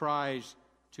final cries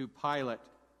to Pilate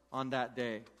on that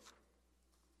day.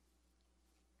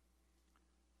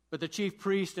 "But the chief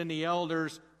priest and the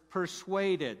elders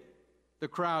persuaded the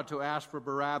crowd to ask for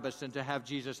Barabbas and to have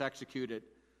Jesus executed.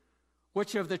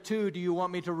 'Which of the two do you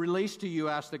want me to release to you?'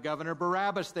 asked the governor.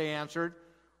 'Barabbas,' they answered.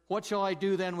 'What shall I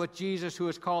do then with Jesus, who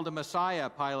is called a Messiah?'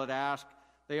 Pilate asked.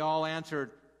 They all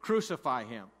answered, 'Crucify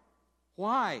him.'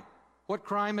 'Why? What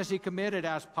crime has he committed?'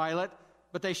 asked Pilate.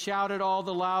 But they shouted all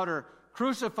the louder,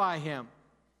 'Crucify him!'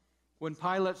 When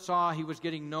Pilate saw he was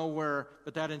getting nowhere,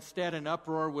 but that instead an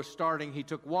uproar was starting, he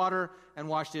took water and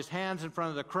washed his hands in front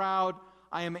of the crowd.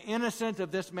 'I am innocent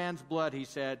of this man's blood,' he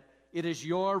said. it is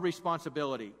your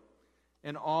responsibility.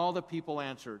 And all the people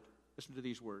answered, listen to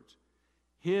these words,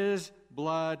 His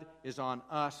blood is on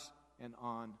us and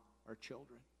on our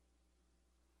children.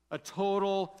 A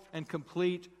total and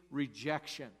complete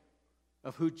rejection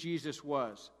of who Jesus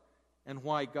was and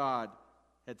why God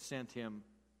had sent him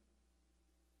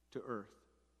to earth.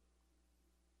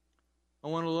 I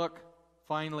want to look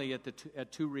finally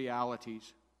at two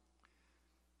realities.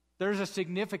 There's a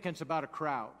significance about a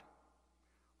crowd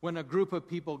when a group of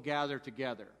people gather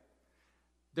together.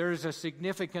 There's a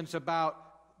significance about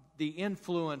the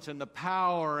influence and the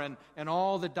power and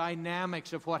all the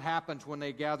dynamics of what happens when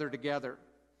they gather together.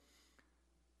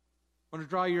 I want to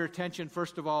draw your attention,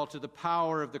 first of all, to the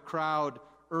power of the crowd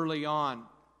early on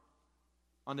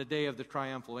the day of the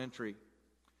triumphal entry.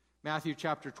 Matthew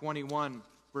chapter 21,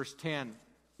 verse 10.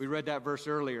 We read that verse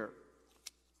earlier.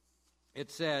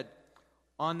 It said,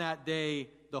 on that day,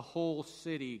 the whole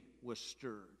city was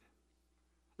stirred.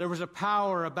 There was a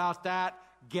power about that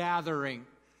gathering.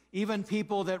 Even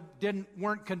people that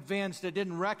weren't convinced, that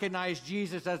didn't recognize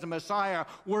Jesus as the Messiah,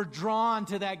 were drawn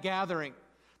to that gathering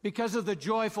because of the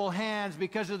joyful hands,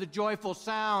 because of the joyful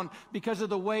sound, because of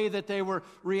the way that they were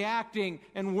reacting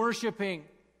and worshiping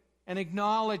and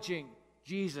acknowledging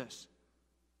Jesus.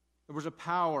 There was a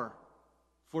power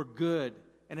for good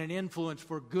and an influence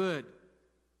for good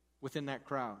within that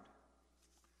crowd.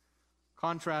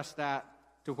 Contrast that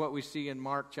to what we see in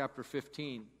Mark chapter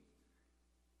 15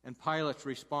 and Pilate's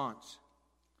response.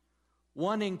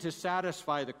 Wanting to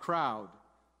satisfy the crowd,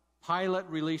 Pilate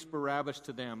released Barabbas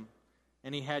to them,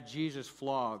 and he had Jesus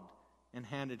flogged and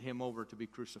handed him over to be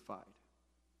crucified.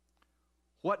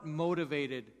 What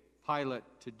motivated Pilate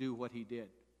to do what he did?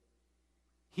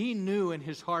 He knew in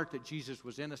his heart that Jesus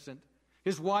was innocent.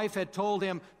 His wife had told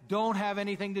him, don't have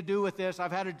anything to do with this.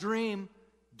 I've had a dream.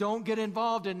 Don't get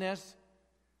involved in this.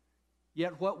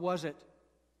 Yet what was it?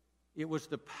 It was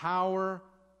the power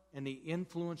and the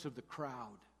influence of the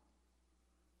crowd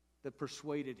that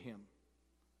persuaded him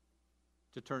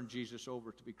to turn Jesus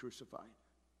over to be crucified.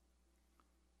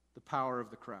 The power of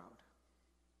the crowd.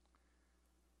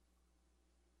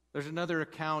 There's another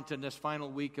account in this final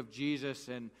week of Jesus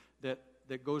and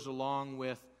that goes along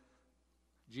with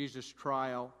Jesus'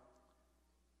 trial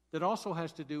that also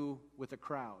has to do with a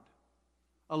crowd.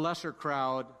 A lesser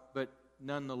crowd, but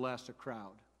nonetheless a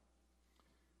crowd.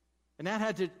 And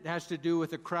that has to do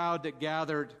with a crowd that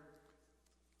gathered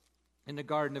in the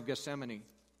Garden of Gethsemane.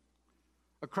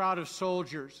 A crowd of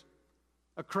soldiers,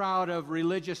 a crowd of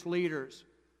religious leaders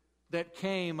that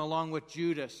came along with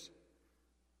Judas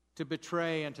to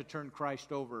betray and to turn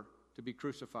Christ over to be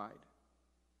crucified.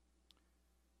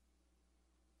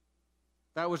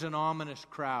 That was an ominous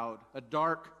crowd, a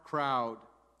dark crowd,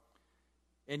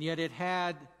 and yet it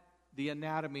had the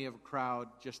anatomy of a crowd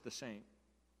just the same.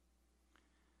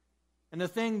 And the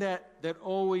thing that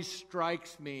always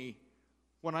strikes me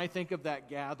when I think of that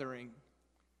gathering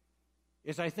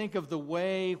is I think of the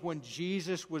way when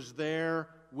Jesus was there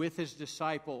with his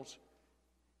disciples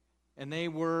and they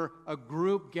were a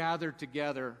group gathered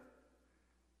together.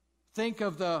 Think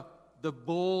of the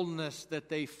boldness that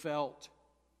they felt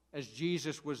as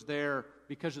Jesus was there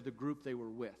because of the group they were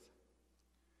with.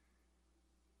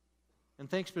 And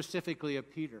think specifically of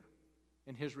Peter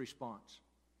and his response.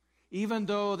 Even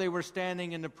though they were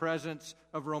standing in the presence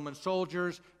of Roman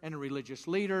soldiers and religious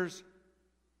leaders,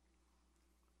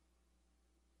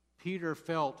 Peter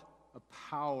felt a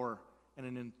power and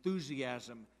an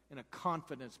enthusiasm and a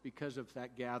confidence because of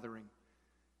that gathering.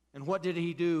 And what did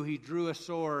he do? He drew a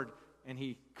sword and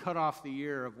he cut off the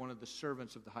ear of one of the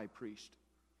servants of the high priest.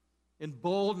 In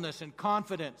boldness and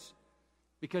confidence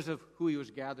because of who he was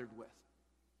gathered with.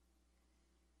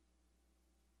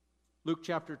 Luke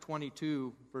chapter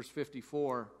 22, verse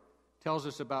 54, tells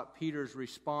us about Peter's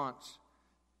response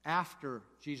after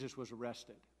Jesus was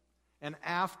arrested and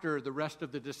after the rest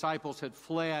of the disciples had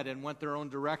fled and went their own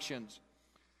directions.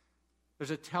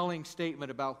 There's a telling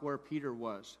statement about where Peter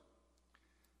was.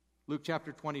 Luke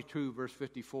chapter 22, verse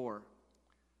 54.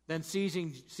 Then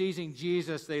seizing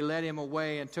Jesus, they led him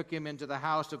away and took him into the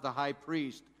house of the high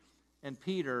priest, and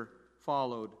Peter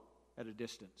followed at a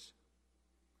distance.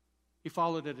 He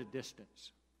followed at a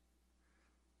distance.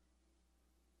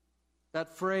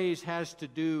 That phrase has to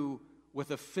do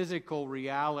with a physical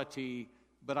reality,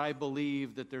 but I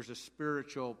believe that there's a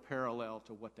spiritual parallel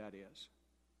to what that is.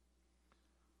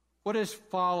 What is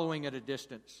following at a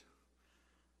distance?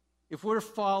 If we're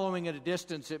following at a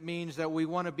distance, it means that we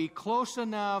want to be close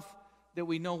enough that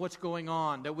we know what's going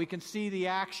on, that we can see the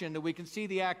action, that we can see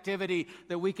the activity,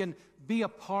 that we can be a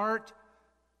part,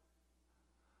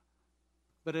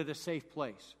 but at a safe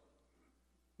place.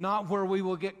 not where we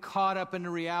will get caught up in the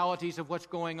realities of what's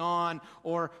going on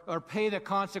or pay the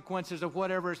consequences of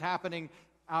whatever is happening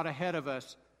out ahead of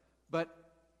us, but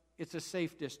it's a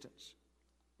safe distance.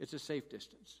 It's a safe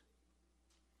distance.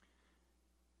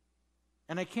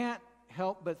 And I can't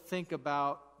help but think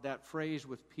about that phrase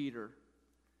with Peter.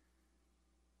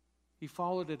 He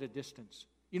followed at a distance.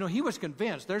 You know, he was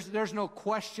convinced. There's no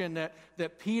question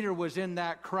that Peter was in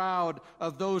that crowd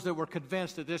of those that were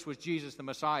convinced that this was Jesus the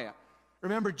Messiah.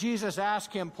 Remember, Jesus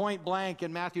asked him point blank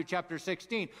in Matthew chapter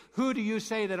 16, "Who do you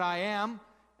say that I am?"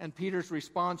 And Peter's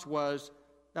response was,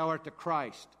 "Thou art the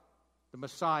Christ, the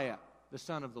Messiah, the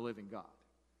Son of the living God."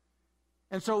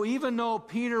 And so even though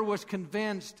Peter was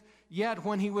convinced, yet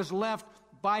when he was left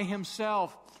by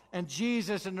himself and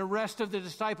Jesus and the rest of the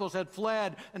disciples had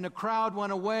fled and the crowd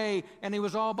went away and he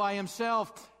was all by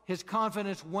himself, his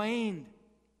confidence waned.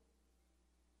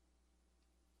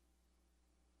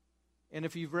 And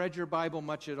if you've read your Bible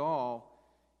much at all,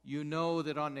 you know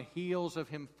that on the heels of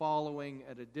him following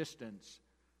at a distance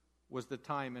was the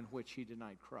time in which he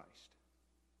denied Christ.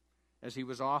 As he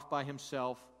was off by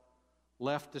himself,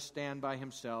 left to stand by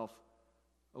himself,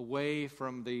 away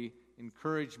from the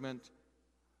encouragement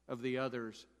of the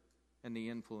others and the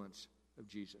influence of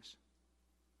Jesus.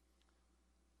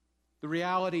 The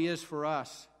reality is for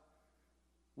us,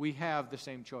 we have the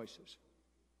same choices.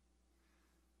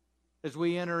 As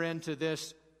we enter into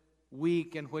this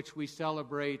week in which we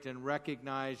celebrate and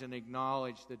recognize and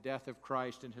acknowledge the death of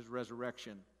Christ and his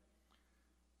resurrection,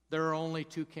 there are only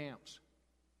two camps.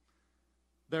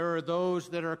 There are those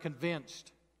that are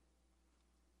convinced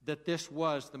that this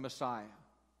was the Messiah,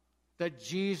 that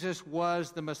Jesus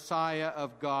was the Messiah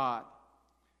of God,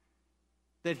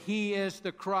 that he is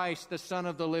the Christ, the Son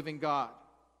of the living God.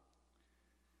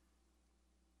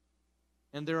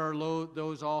 And there are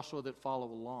those also that follow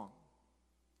along,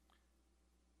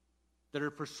 that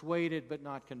are persuaded but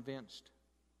not convinced.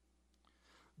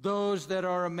 Those that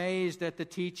are amazed at the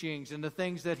teachings and the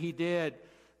things that he did.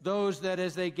 Those that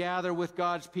as they gather with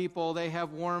God's people, they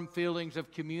have warm feelings of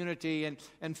community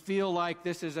and feel like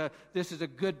this is a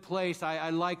good place. I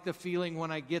like the feeling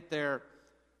when I get there.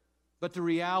 But the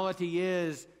reality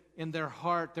is, in their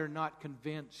heart, they're not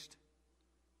convinced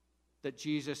that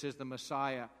Jesus is the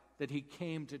Messiah, that he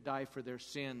came to die for their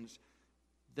sins,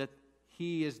 that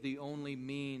he is the only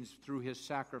means through his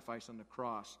sacrifice on the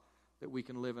cross that we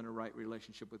can live in a right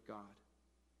relationship with God.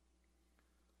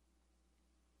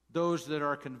 Those that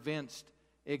are convinced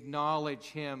acknowledge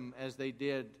him as they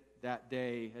did that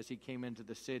day as he came into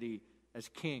the city as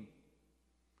king.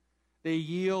 They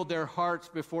yield their hearts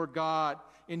before God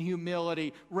in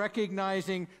humility,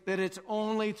 recognizing that it's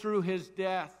only through his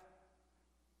death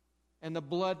and the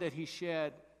blood that he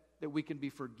shed that we can be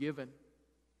forgiven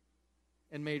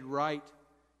and made right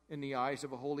in the eyes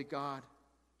of a holy God.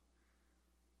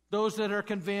 Those that are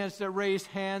convinced, that raise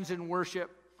hands in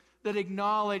worship, that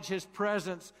acknowledge his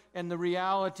presence and the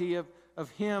reality of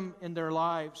him in their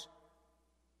lives,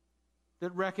 that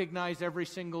recognize every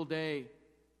single day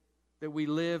that we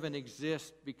live and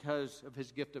exist because of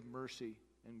his gift of mercy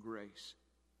and grace.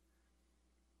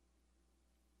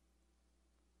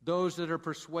 Those that are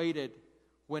persuaded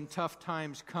when tough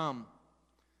times come,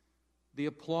 the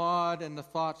applaud and the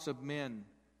thoughts of men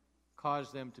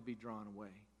cause them to be drawn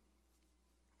away,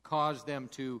 cause them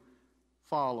to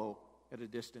follow at a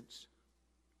distance.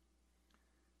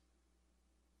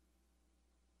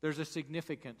 There's a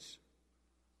significance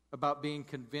about being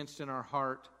convinced in our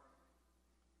heart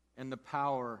and the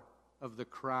power of the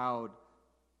crowd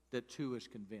that too is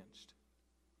convinced.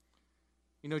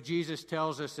 You know, Jesus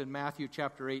tells us in Matthew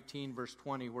chapter 18, verse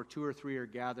 20, where 2 or 3 are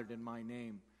gathered in my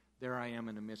name, there I am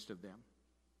in the midst of them.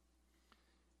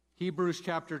 Hebrews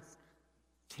chapter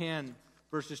 10,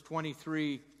 verses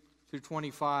 23 through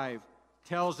 25,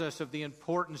 tells us of the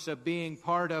importance of being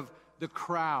part of the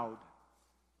crowd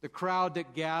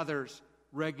that gathers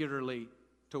regularly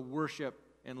to worship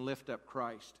and lift up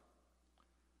Christ.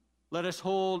 Let us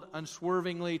hold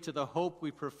unswervingly to the hope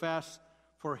we profess,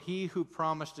 for he who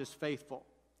promised is faithful.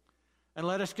 And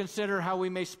let us consider how we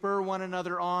may spur one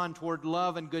another on toward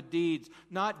love and good deeds,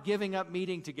 not giving up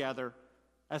meeting together,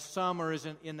 as some are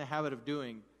in the habit of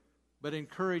doing, but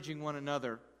encouraging one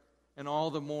another, and all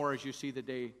the more as you see the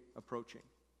day approaching.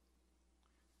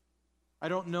 I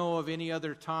don't know of any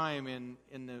other time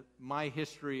in my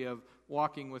history of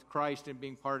walking with Christ and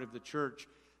being part of the church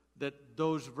that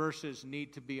those verses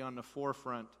need to be on the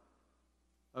forefront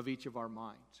of each of our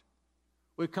minds.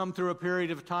 We've come through a period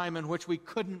of time in which we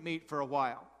couldn't meet for a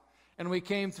while. And we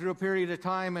came through a period of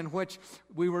time in which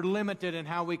we were limited in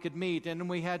how we could meet. And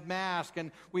we had masks,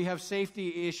 and we have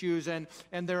safety issues, and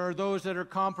there are those that are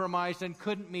compromised and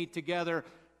couldn't meet together.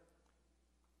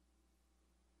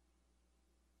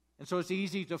 And so it's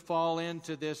easy to fall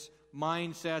into this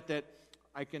mindset that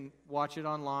I can watch it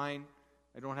online.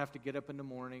 I don't have to get up in the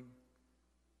morning.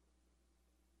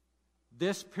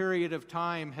 This period of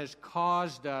time has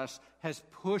caused us, has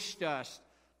pushed us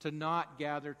to not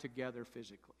gather together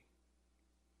physically.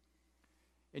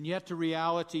 And yet the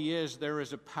reality is there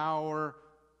is a power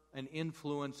and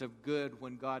influence of good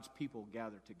when God's people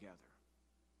gather together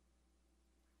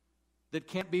that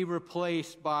can't be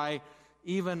replaced by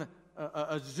even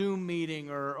a Zoom meeting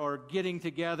or getting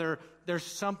together. There's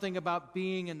something about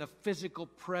being in the physical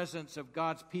presence of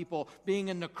God's people, being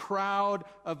in the crowd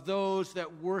of those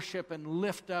that worship and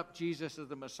lift up Jesus as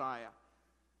the Messiah,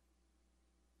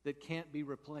 that can't be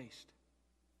replaced.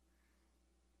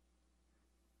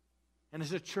 And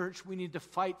as a church, we need to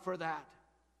fight for that.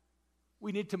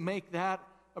 We need to make that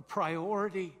a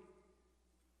priority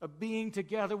of being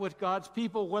together with God's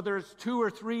people, whether it's 2 or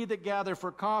 3 that gather for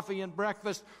coffee and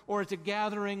breakfast, or it's a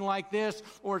gathering like this,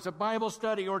 or it's a Bible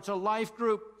study, or it's a life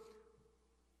group.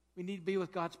 We need to be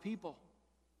with God's people.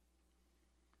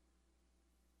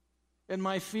 And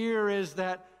my fear is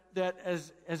that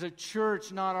as a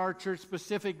church, not our church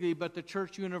specifically, but the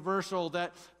church universal,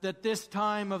 that this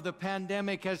time of the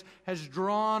pandemic has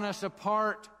drawn us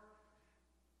apart.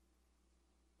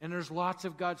 And there's lots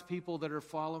of God's people that are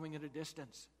following at a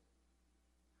distance.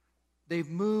 They've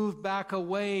moved back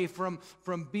away from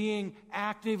being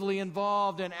actively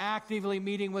involved and actively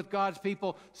meeting with God's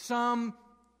people. Some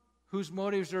whose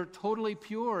motives are totally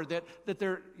pure, that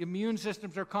their immune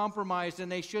systems are compromised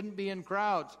and they shouldn't be in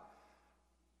crowds.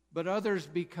 But others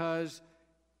because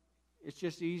it's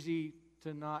just easy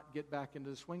to not get back into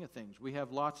the swing of things. We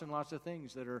have lots and lots of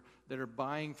things that are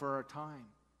buying for our time.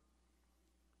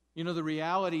 You know, the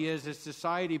reality is, as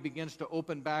society begins to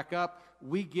open back up,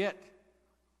 we get,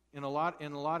 in a lot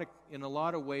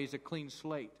of ways, a clean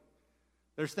slate.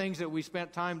 There's things that we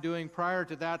spent time doing prior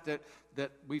to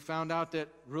that we found out that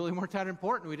really weren't that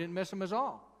important. We didn't miss them at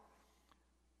all.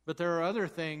 But there are other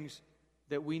things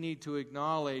that we need to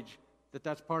acknowledge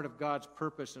that's part of God's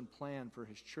purpose and plan for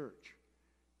His church.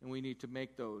 And we need to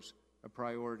make those a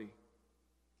priority.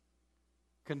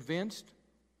 Convinced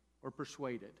or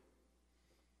persuaded?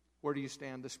 Where do you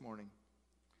stand this morning?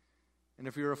 And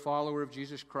if you're a follower of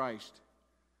Jesus Christ,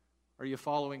 are you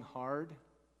following hard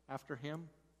after Him?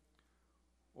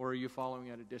 Or are you following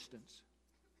at a distance?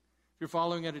 If you're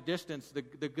following at a distance,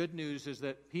 the good news is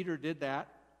that Peter did that.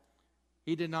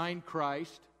 He denied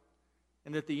Christ.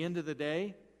 And at the end of the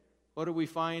day, what do we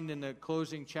find in the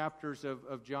closing chapters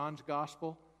of John's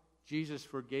Gospel? Jesus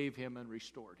forgave him and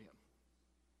restored him.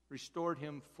 Restored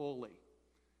him fully.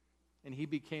 And he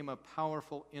became a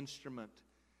powerful instrument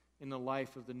in the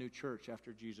life of the new church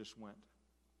after Jesus went.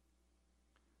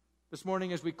 This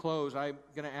morning as we close, I'm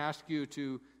going to ask you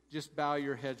to just bow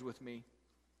your heads with me.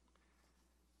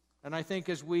 And I think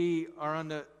as we are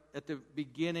at the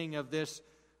beginning of this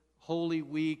Holy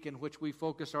Week in which we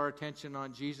focus our attention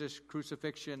on Jesus'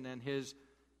 crucifixion and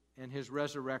his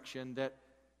resurrection, that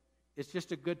it's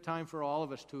just a good time for all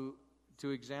of us to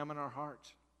examine our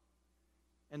hearts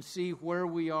and see where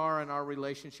we are in our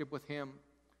relationship with Him.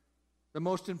 The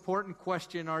most important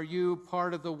question, are you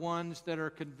part of the ones that are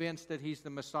convinced that He's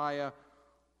the Messiah,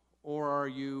 or are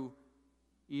you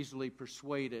easily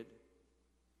persuaded?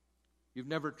 You've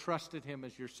never trusted Him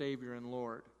as your Savior and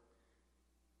Lord.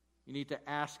 You need to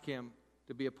ask Him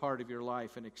to be a part of your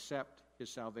life and accept His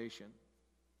salvation.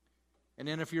 And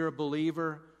then if you're a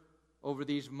believer, over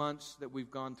these months that we've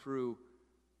gone through,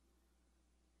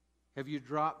 have you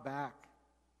dropped back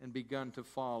and begun to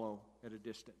follow at a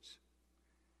distance?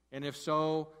 And if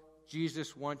so,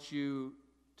 Jesus wants you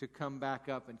to come back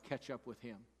up and catch up with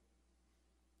Him.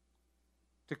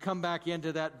 To come back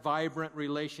into that vibrant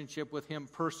relationship with Him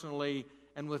personally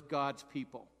and with God's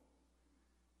people.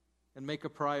 And make a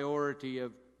priority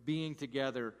of being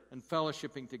together and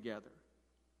fellowshipping together.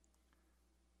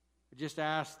 I just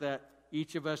ask that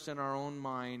each of us in our own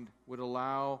mind would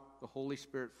allow the Holy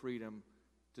Spirit freedom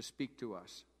to speak to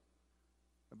us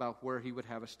about where He would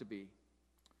have us to be.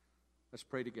 Let's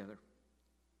pray together.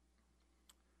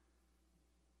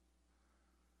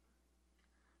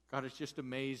 God, it's just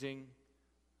amazing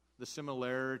the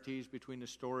similarities between the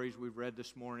stories we've read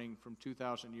this morning from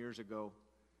 2,000 years ago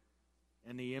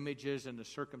and the images and the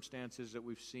circumstances that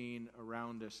we've seen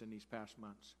around us in these past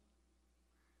months.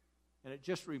 And it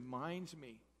just reminds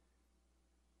me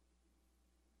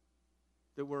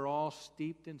that we're all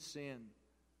steeped in sin.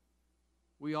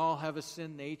 We all have a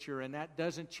sin nature, and that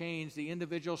doesn't change. The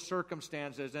individual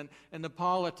circumstances and the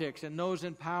politics and those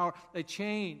in power, they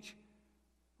change.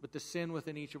 But the sin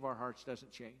within each of our hearts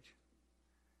doesn't change.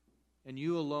 And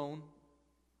you alone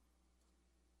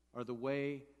are the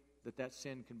way that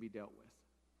sin can be dealt with.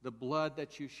 The blood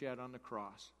that you shed on the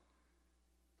cross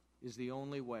is the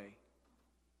only way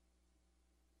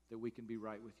that we can be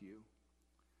right with you.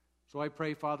 So I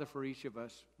pray, Father, for each of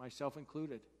us, myself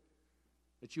included,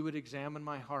 that you would examine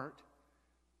my heart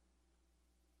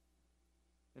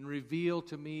and reveal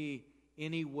to me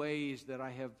any ways that I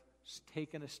have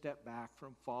taken a step back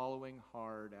from following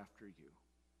hard after you,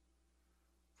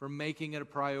 from making it a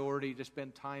priority to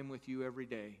spend time with you every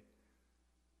day,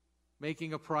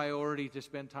 making a priority to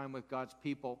spend time with God's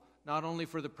people, not only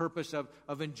for the purpose of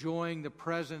enjoying the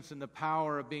presence and the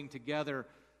power of being together,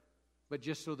 but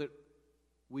just so that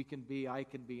I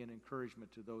can be an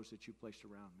encouragement to those that you placed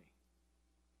around me.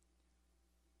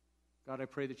 God, I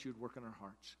pray that you would work in our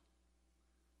hearts.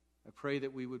 I pray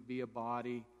that we would be a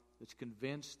body that's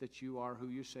convinced that you are who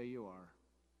you say you are,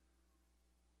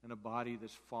 and a body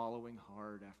that's following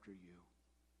hard after you,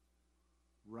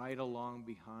 right along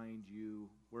behind you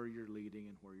where you're leading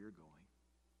and where you're going.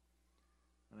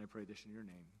 And I pray this in your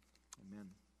name. Amen.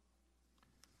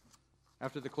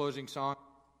 After the closing song,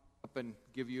 I'll up and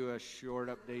give you a short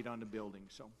update on the building.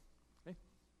 So, okay.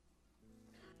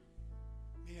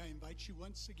 May I invite you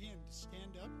once again to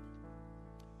stand up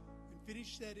and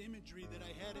finish that imagery that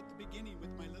I had at the beginning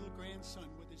with my little grandson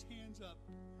with his hands up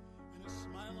and a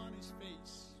smile on his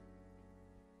face.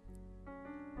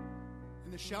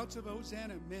 And the shouts of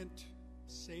Hosanna meant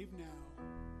save now,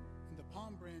 and the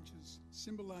palm branches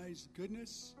symbolized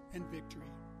goodness and victory.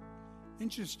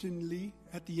 Interestingly,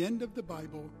 at the end of the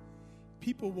Bible,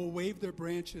 people will wave their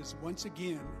branches once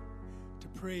again to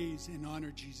praise and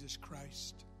honor Jesus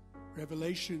Christ.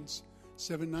 Revelations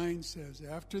 7:9 says,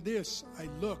 "After this I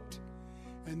looked,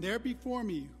 and there before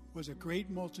me was a great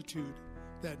multitude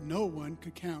that no one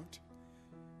could count,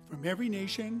 from every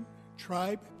nation,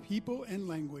 tribe, people, and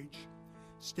language,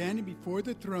 standing before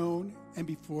the throne and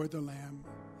before the Lamb.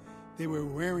 They were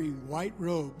wearing white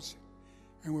robes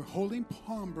and were holding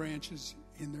palm branches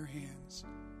in their hands."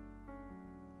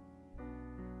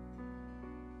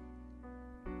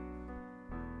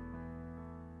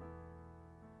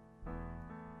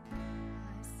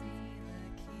 I see the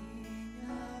King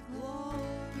of Glory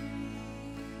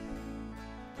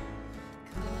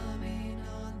coming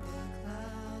on the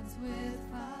clouds with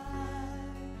fire.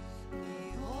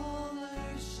 The whole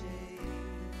earth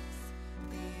shakes,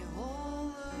 the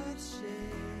whole earth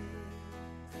shakes.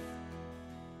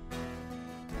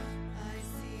 I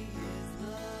see His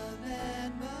love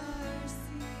and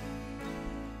mercy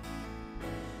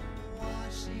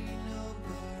washing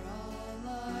over all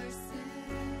our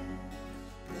sin.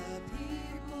 The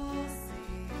people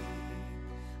sing,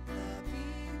 the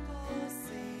people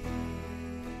sing.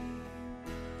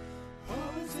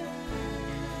 Hosanna,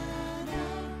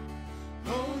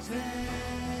 Hosanna,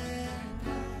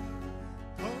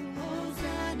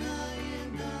 Hosanna in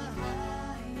the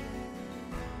highest.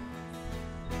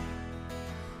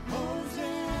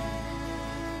 Hosanna,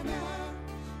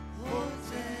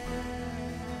 Hosanna,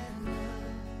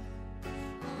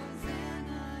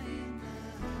 Hosanna in the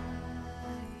highest.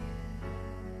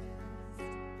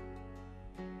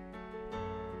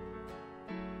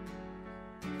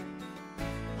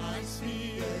 I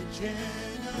see a generation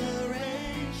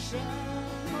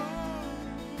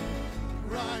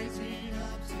rising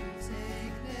up to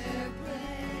take their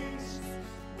place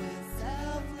with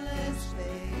selfless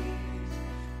faith,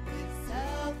 with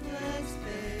selfless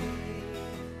faith.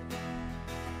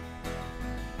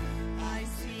 I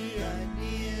see a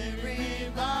near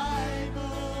revival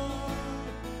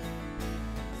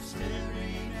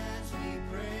stirring as we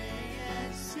pray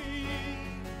and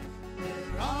sing.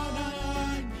 We're on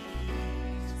our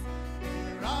knees,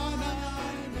 we're on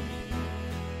our knees.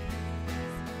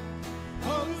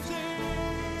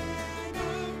 Hosanna,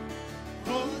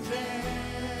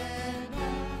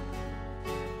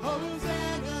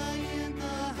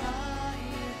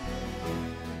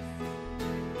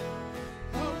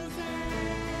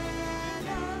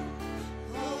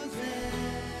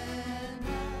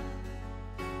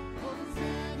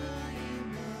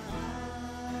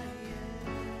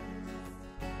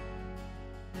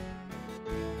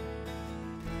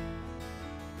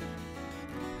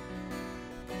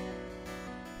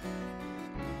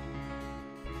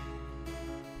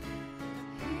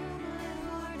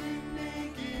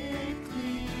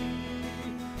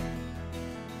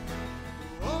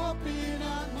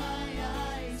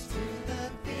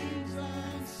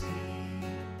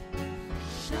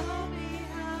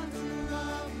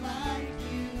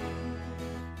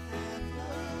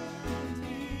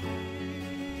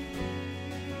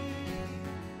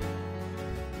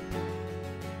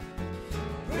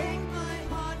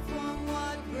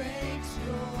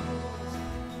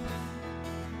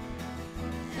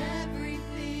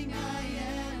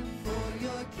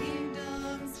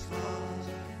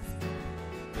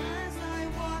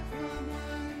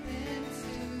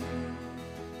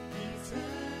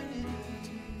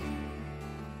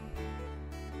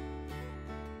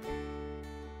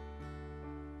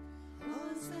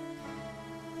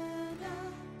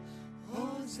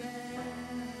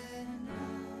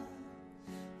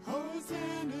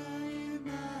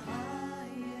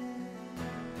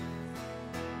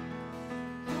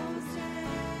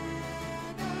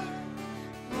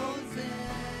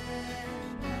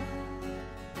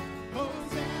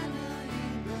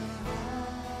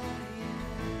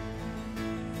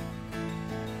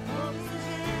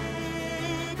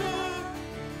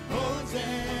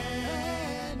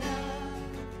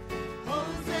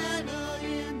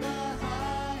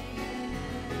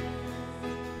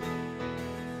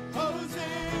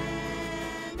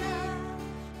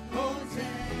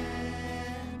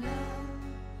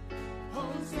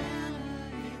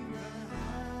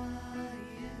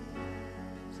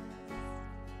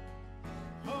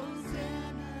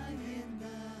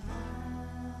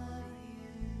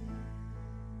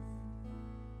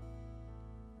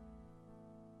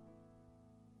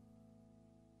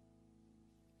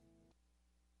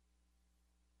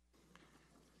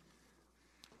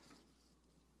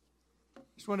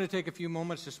 Just wanted to take a few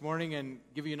moments this morning and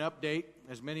give you an update.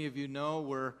 As many of you know,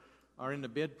 we are in the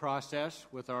bid process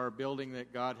with our building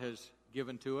that God has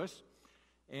given to us.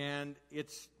 And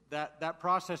it's that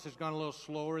process has gone a little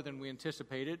slower than we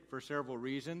anticipated for several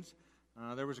reasons.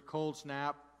 There was a cold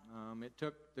snap. It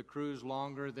took the crews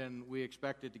longer than we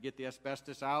expected to get the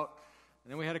asbestos out. And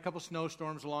then we had a couple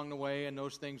snowstorms along the way, and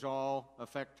those things all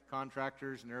affect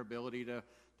contractors and their ability to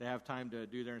have time to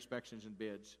do their inspections and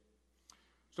bids.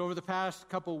 So over the past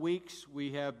couple weeks,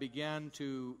 we have begun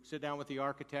to sit down with the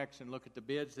architects and look at the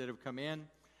bids that have come in.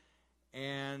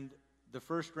 And the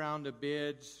first round of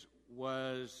bids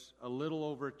was a little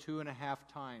over 2.5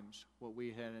 times what we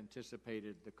had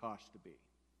anticipated the cost to be.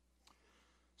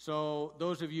 So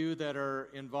those of you that are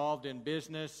involved in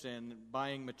business and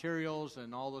buying materials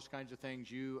and all those kinds of things,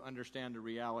 you understand the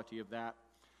reality of that.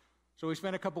 So we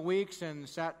spent a couple weeks and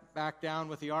sat back down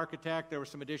with the architect. There were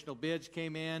some additional bids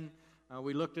came in.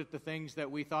 We looked at the things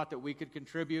that we thought that we could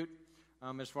contribute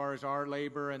as far as our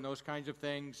labor and those kinds of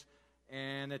things.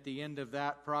 And at the end of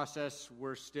that process,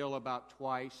 we're still about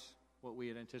twice what we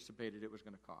had anticipated it was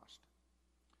going to cost.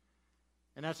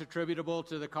 And that's attributable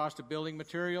to the cost of building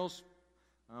materials.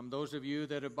 Those of you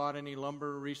that have bought any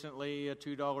lumber recently, a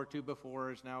 $2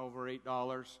 2x4 is now over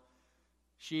 $8.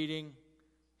 Sheeting,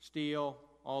 steel,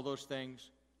 all those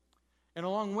things. And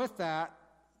along with that,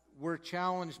 we're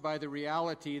challenged by the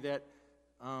reality that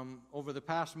over the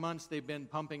past months, they've been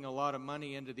pumping a lot of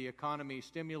money into the economy,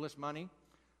 stimulus money.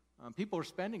 People are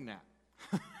spending that.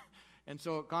 And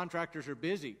so contractors are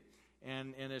busy.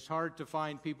 And it's hard to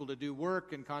find people to do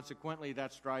work, and consequently,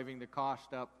 that's driving the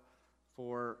cost up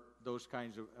for those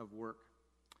kinds of work.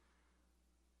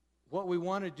 What we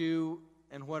want to do,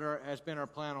 and what has been our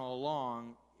plan all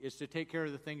along, is to take care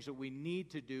of the things that we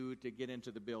need to do to get into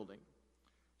the building.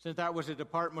 Since that was a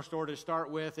department store to start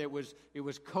with, it was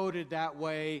coded that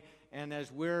way, and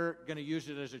as we're going to use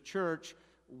it as a church,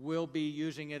 we'll be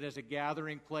using it as a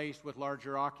gathering place with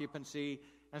larger occupancy,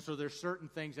 and so there's certain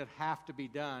things that have to be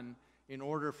done in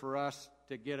order for us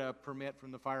to get a permit from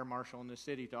the fire marshal in the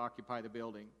city to occupy the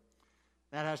building.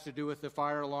 That has to do with the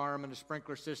fire alarm and the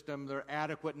sprinkler system, the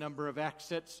adequate number of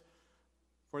exits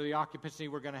for the occupancy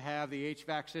we're going to have, the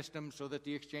HVAC system so that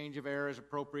the exchange of air is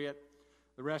appropriate,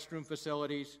 the restroom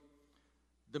facilities.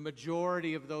 The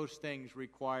majority of those things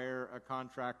require a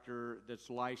contractor that's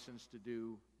licensed to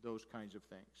do those kinds of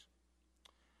things.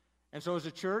 And so as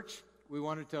a church, we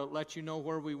wanted to let you know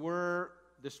where we were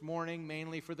this morning,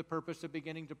 mainly for the purpose of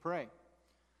beginning to pray.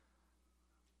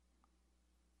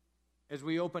 As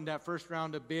we opened that first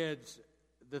round of bids,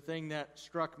 the thing that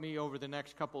struck me over the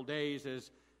next couple days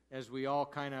as we all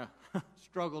kind of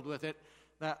struggled with it,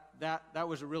 that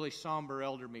was a really somber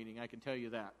elder meeting, I can tell you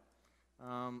that.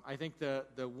 I think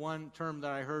the one term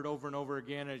that I heard over and over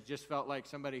again, it just felt like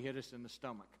somebody hit us in the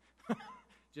stomach,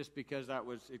 just because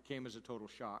it came as a total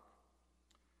shock.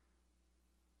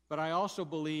 But I also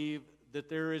believe that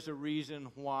there is a reason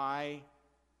why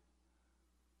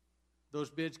those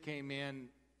bids came in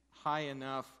high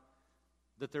enough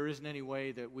that there isn't any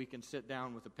way that we can sit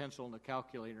down with a pencil and a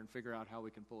calculator and figure out how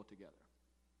we can pull it together.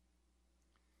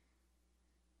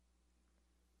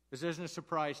 This isn't a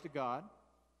surprise to God.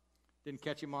 Didn't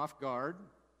catch him off guard.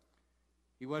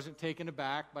 He wasn't taken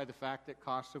aback by the fact that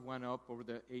costs have went up over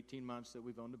the 18 months that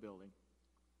we've owned the building.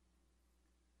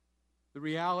 The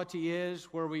reality is,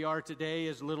 where we are today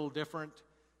is a little different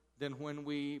than when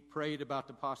we prayed about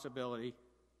the possibility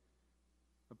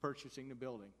of purchasing the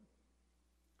building.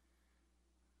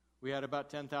 We had about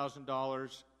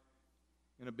 $10,000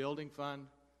 in a building fund,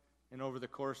 and over the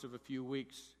course of a few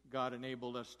weeks, God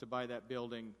enabled us to buy that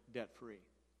building debt-free.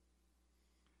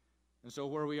 And so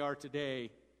where we are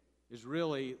today is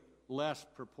really less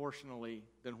proportionally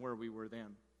than where we were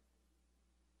then.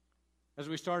 As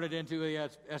we started into the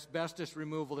asbestos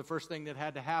removal, the first thing that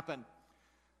had to happen,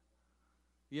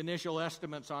 the initial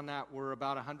estimates on that were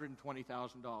about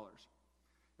 $120,000.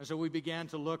 And so we began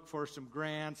to look for some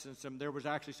grants, and there was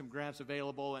actually some grants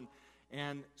available,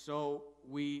 and so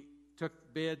we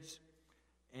took bids,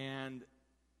 and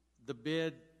the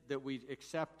bid that we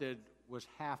accepted was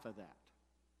half of that.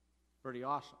 Pretty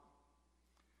awesome.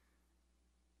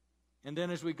 And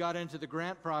then as we got into the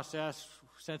grant process,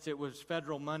 since it was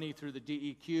federal money through the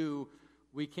DEQ,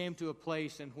 we came to a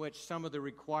place in which some of the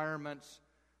requirements,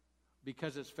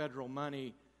 because it's federal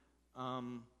money,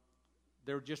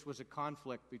 there just was a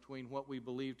conflict between what we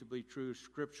believe to be true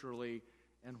scripturally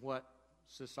and what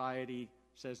society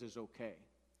says is okay.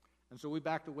 And so we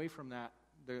backed away from that,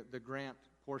 the grant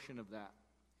portion of that,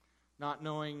 not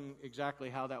knowing exactly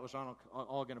how that was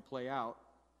all going to play out.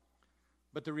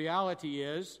 But the reality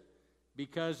is,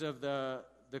 because of the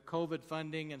COVID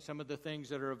funding and some of the things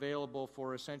that are available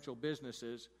for essential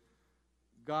businesses,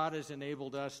 God has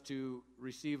enabled us to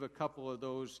receive a couple of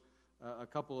those, a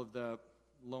couple of the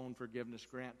loan forgiveness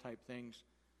grant type things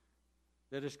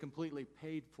that has completely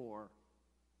paid for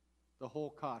the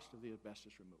whole cost of the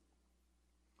asbestos removal.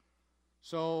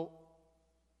 So,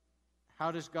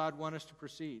 how does God want us to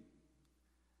proceed?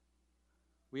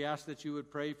 We ask that you would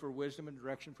pray for wisdom and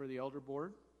direction for the elder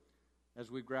board as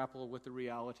we grapple with the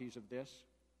realities of this.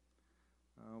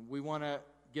 We want to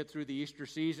get through the Easter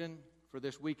season. For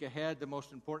this week ahead, the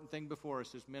most important thing before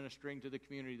us is ministering to the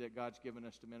community that God's given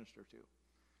us to minister to.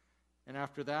 And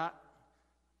after that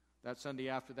Sunday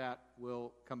after that,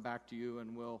 we'll come back to you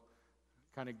and we'll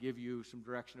kind of give you some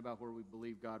direction about where we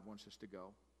believe God wants us to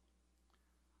go.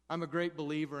 I'm a great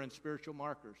believer in spiritual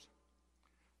markers.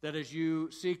 That as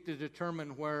you seek to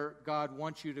determine where God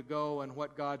wants you to go and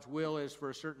what God's will is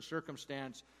for a certain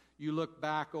circumstance, you look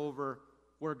back over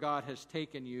where God has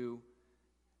taken you,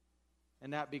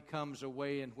 and that becomes a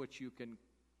way in which you can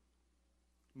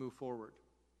move forward.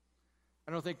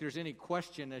 I don't think there's any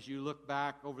question as you look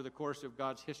back over the course of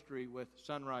God's history with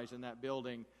Sunrise in that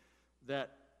building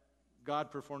that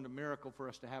God performed a miracle for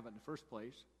us to have it in the first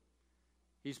place.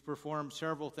 He's performed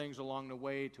several things along the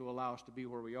way to allow us to be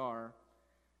where we are.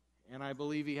 And I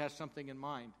believe He has something in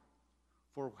mind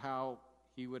for how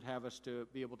He would have us to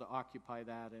be able to occupy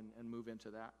that and move into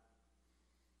that.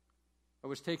 I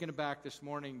was taken aback this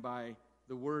morning by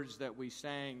the words that we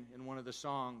sang in one of the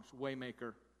songs,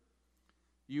 Waymaker.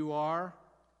 You are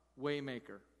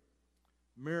Waymaker,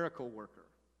 Miracle Worker,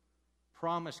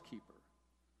 Promise Keeper,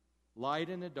 Light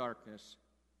in the darkness,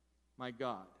 my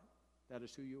God. That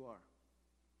is who you are.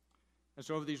 And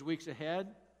so over these weeks ahead,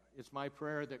 it's my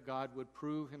prayer that God would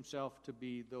prove Himself to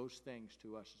be those things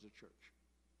to us as a church.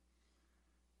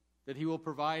 That He will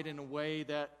provide in a way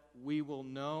that we will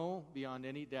know beyond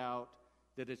any doubt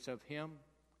that it's of Him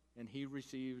and He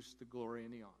receives the glory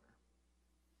and the honor.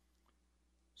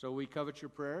 So we covet your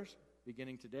prayers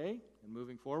beginning today and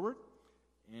moving forward,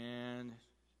 and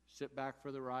sit back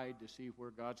for the ride to see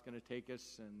where God's going to take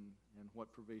us and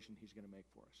what provision He's going to make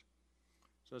for us.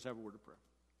 So let's have a word of prayer.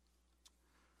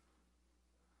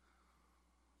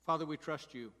 Father, we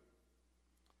trust you.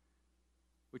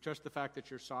 We trust the fact that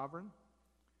you're sovereign.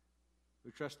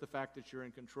 We trust the fact that you're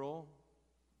in control.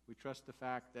 We trust the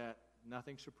fact that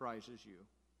nothing surprises you.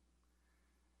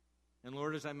 And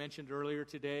Lord, as I mentioned earlier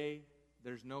today,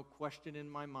 there's no question in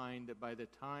my mind that by the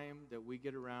time that we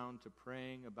get around to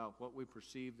praying about what we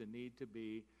perceive the need to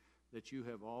be, that you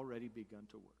have already begun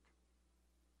to work.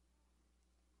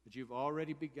 That you've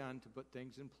already begun to put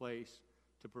things in place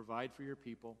to provide for your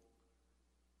people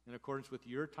in accordance with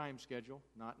your time schedule,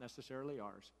 not necessarily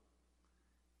ours,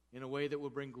 in a way that will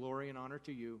bring glory and honor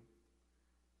to you,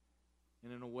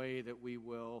 and in a way that we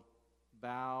will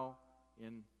bow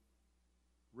in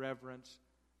reverence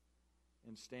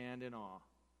and stand in awe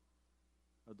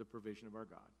of the provision of our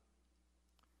God.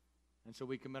 And so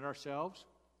we commit ourselves,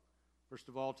 first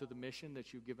of all, to the mission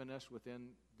that you've given us within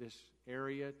this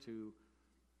area to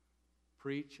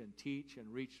preach and teach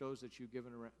and reach those that you've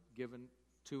given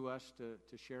to us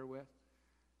to share with.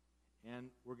 And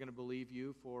we're going to believe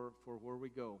you for where we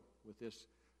go with this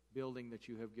building that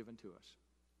you have given to us.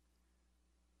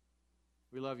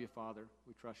 We love you, Father.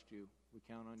 We trust you. We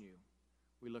count on you.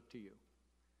 We look to you.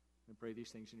 And pray these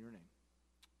things in your name.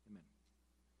 Amen.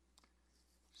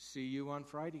 See you on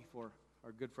Friday for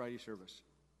our Good Friday service.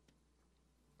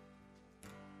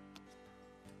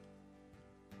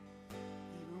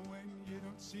 Even when you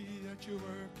don't see that you're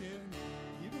working,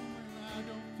 even when I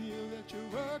don't feel that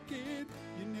you're working,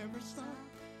 you never stop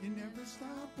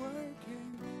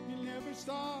working.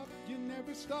 You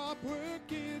never stop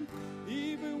working.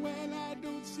 Even when I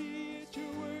don't see it,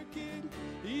 you're working.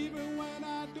 Even when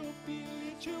I don't feel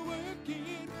it, you're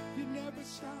working. You never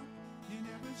stop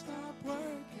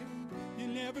working. You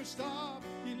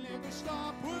never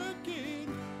stop working.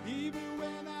 Even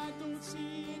when I don't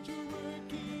see it, you're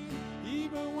working.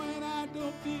 Even when I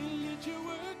don't feel it, you're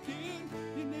working.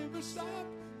 You never stop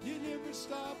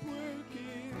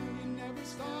working.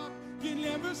 You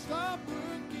never stop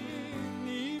working.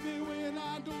 Even when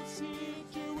I don't see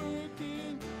it, you're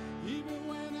working. Even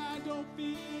when I don't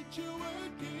feel it, you're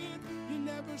working. You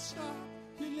never stop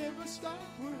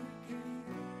working.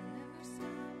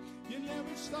 You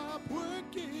never stop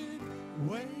working.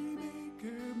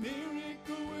 Waymaker,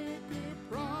 miracle worker,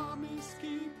 promise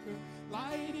keeper,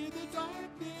 light in the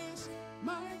darkness,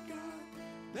 my God,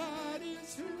 that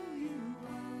is who you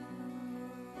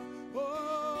are.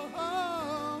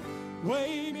 Oh,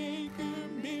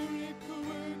 waymaker, miracle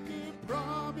worker,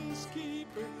 promise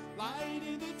keeper, light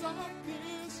in the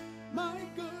darkness. My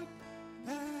God,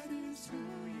 that is who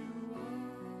you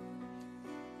are.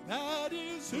 That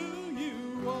is who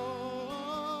you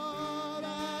are.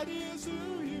 That is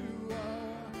who you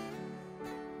are.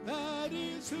 That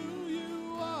is who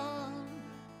you are.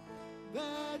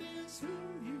 That is who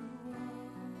you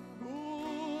are.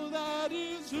 Oh, that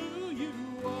is who you are.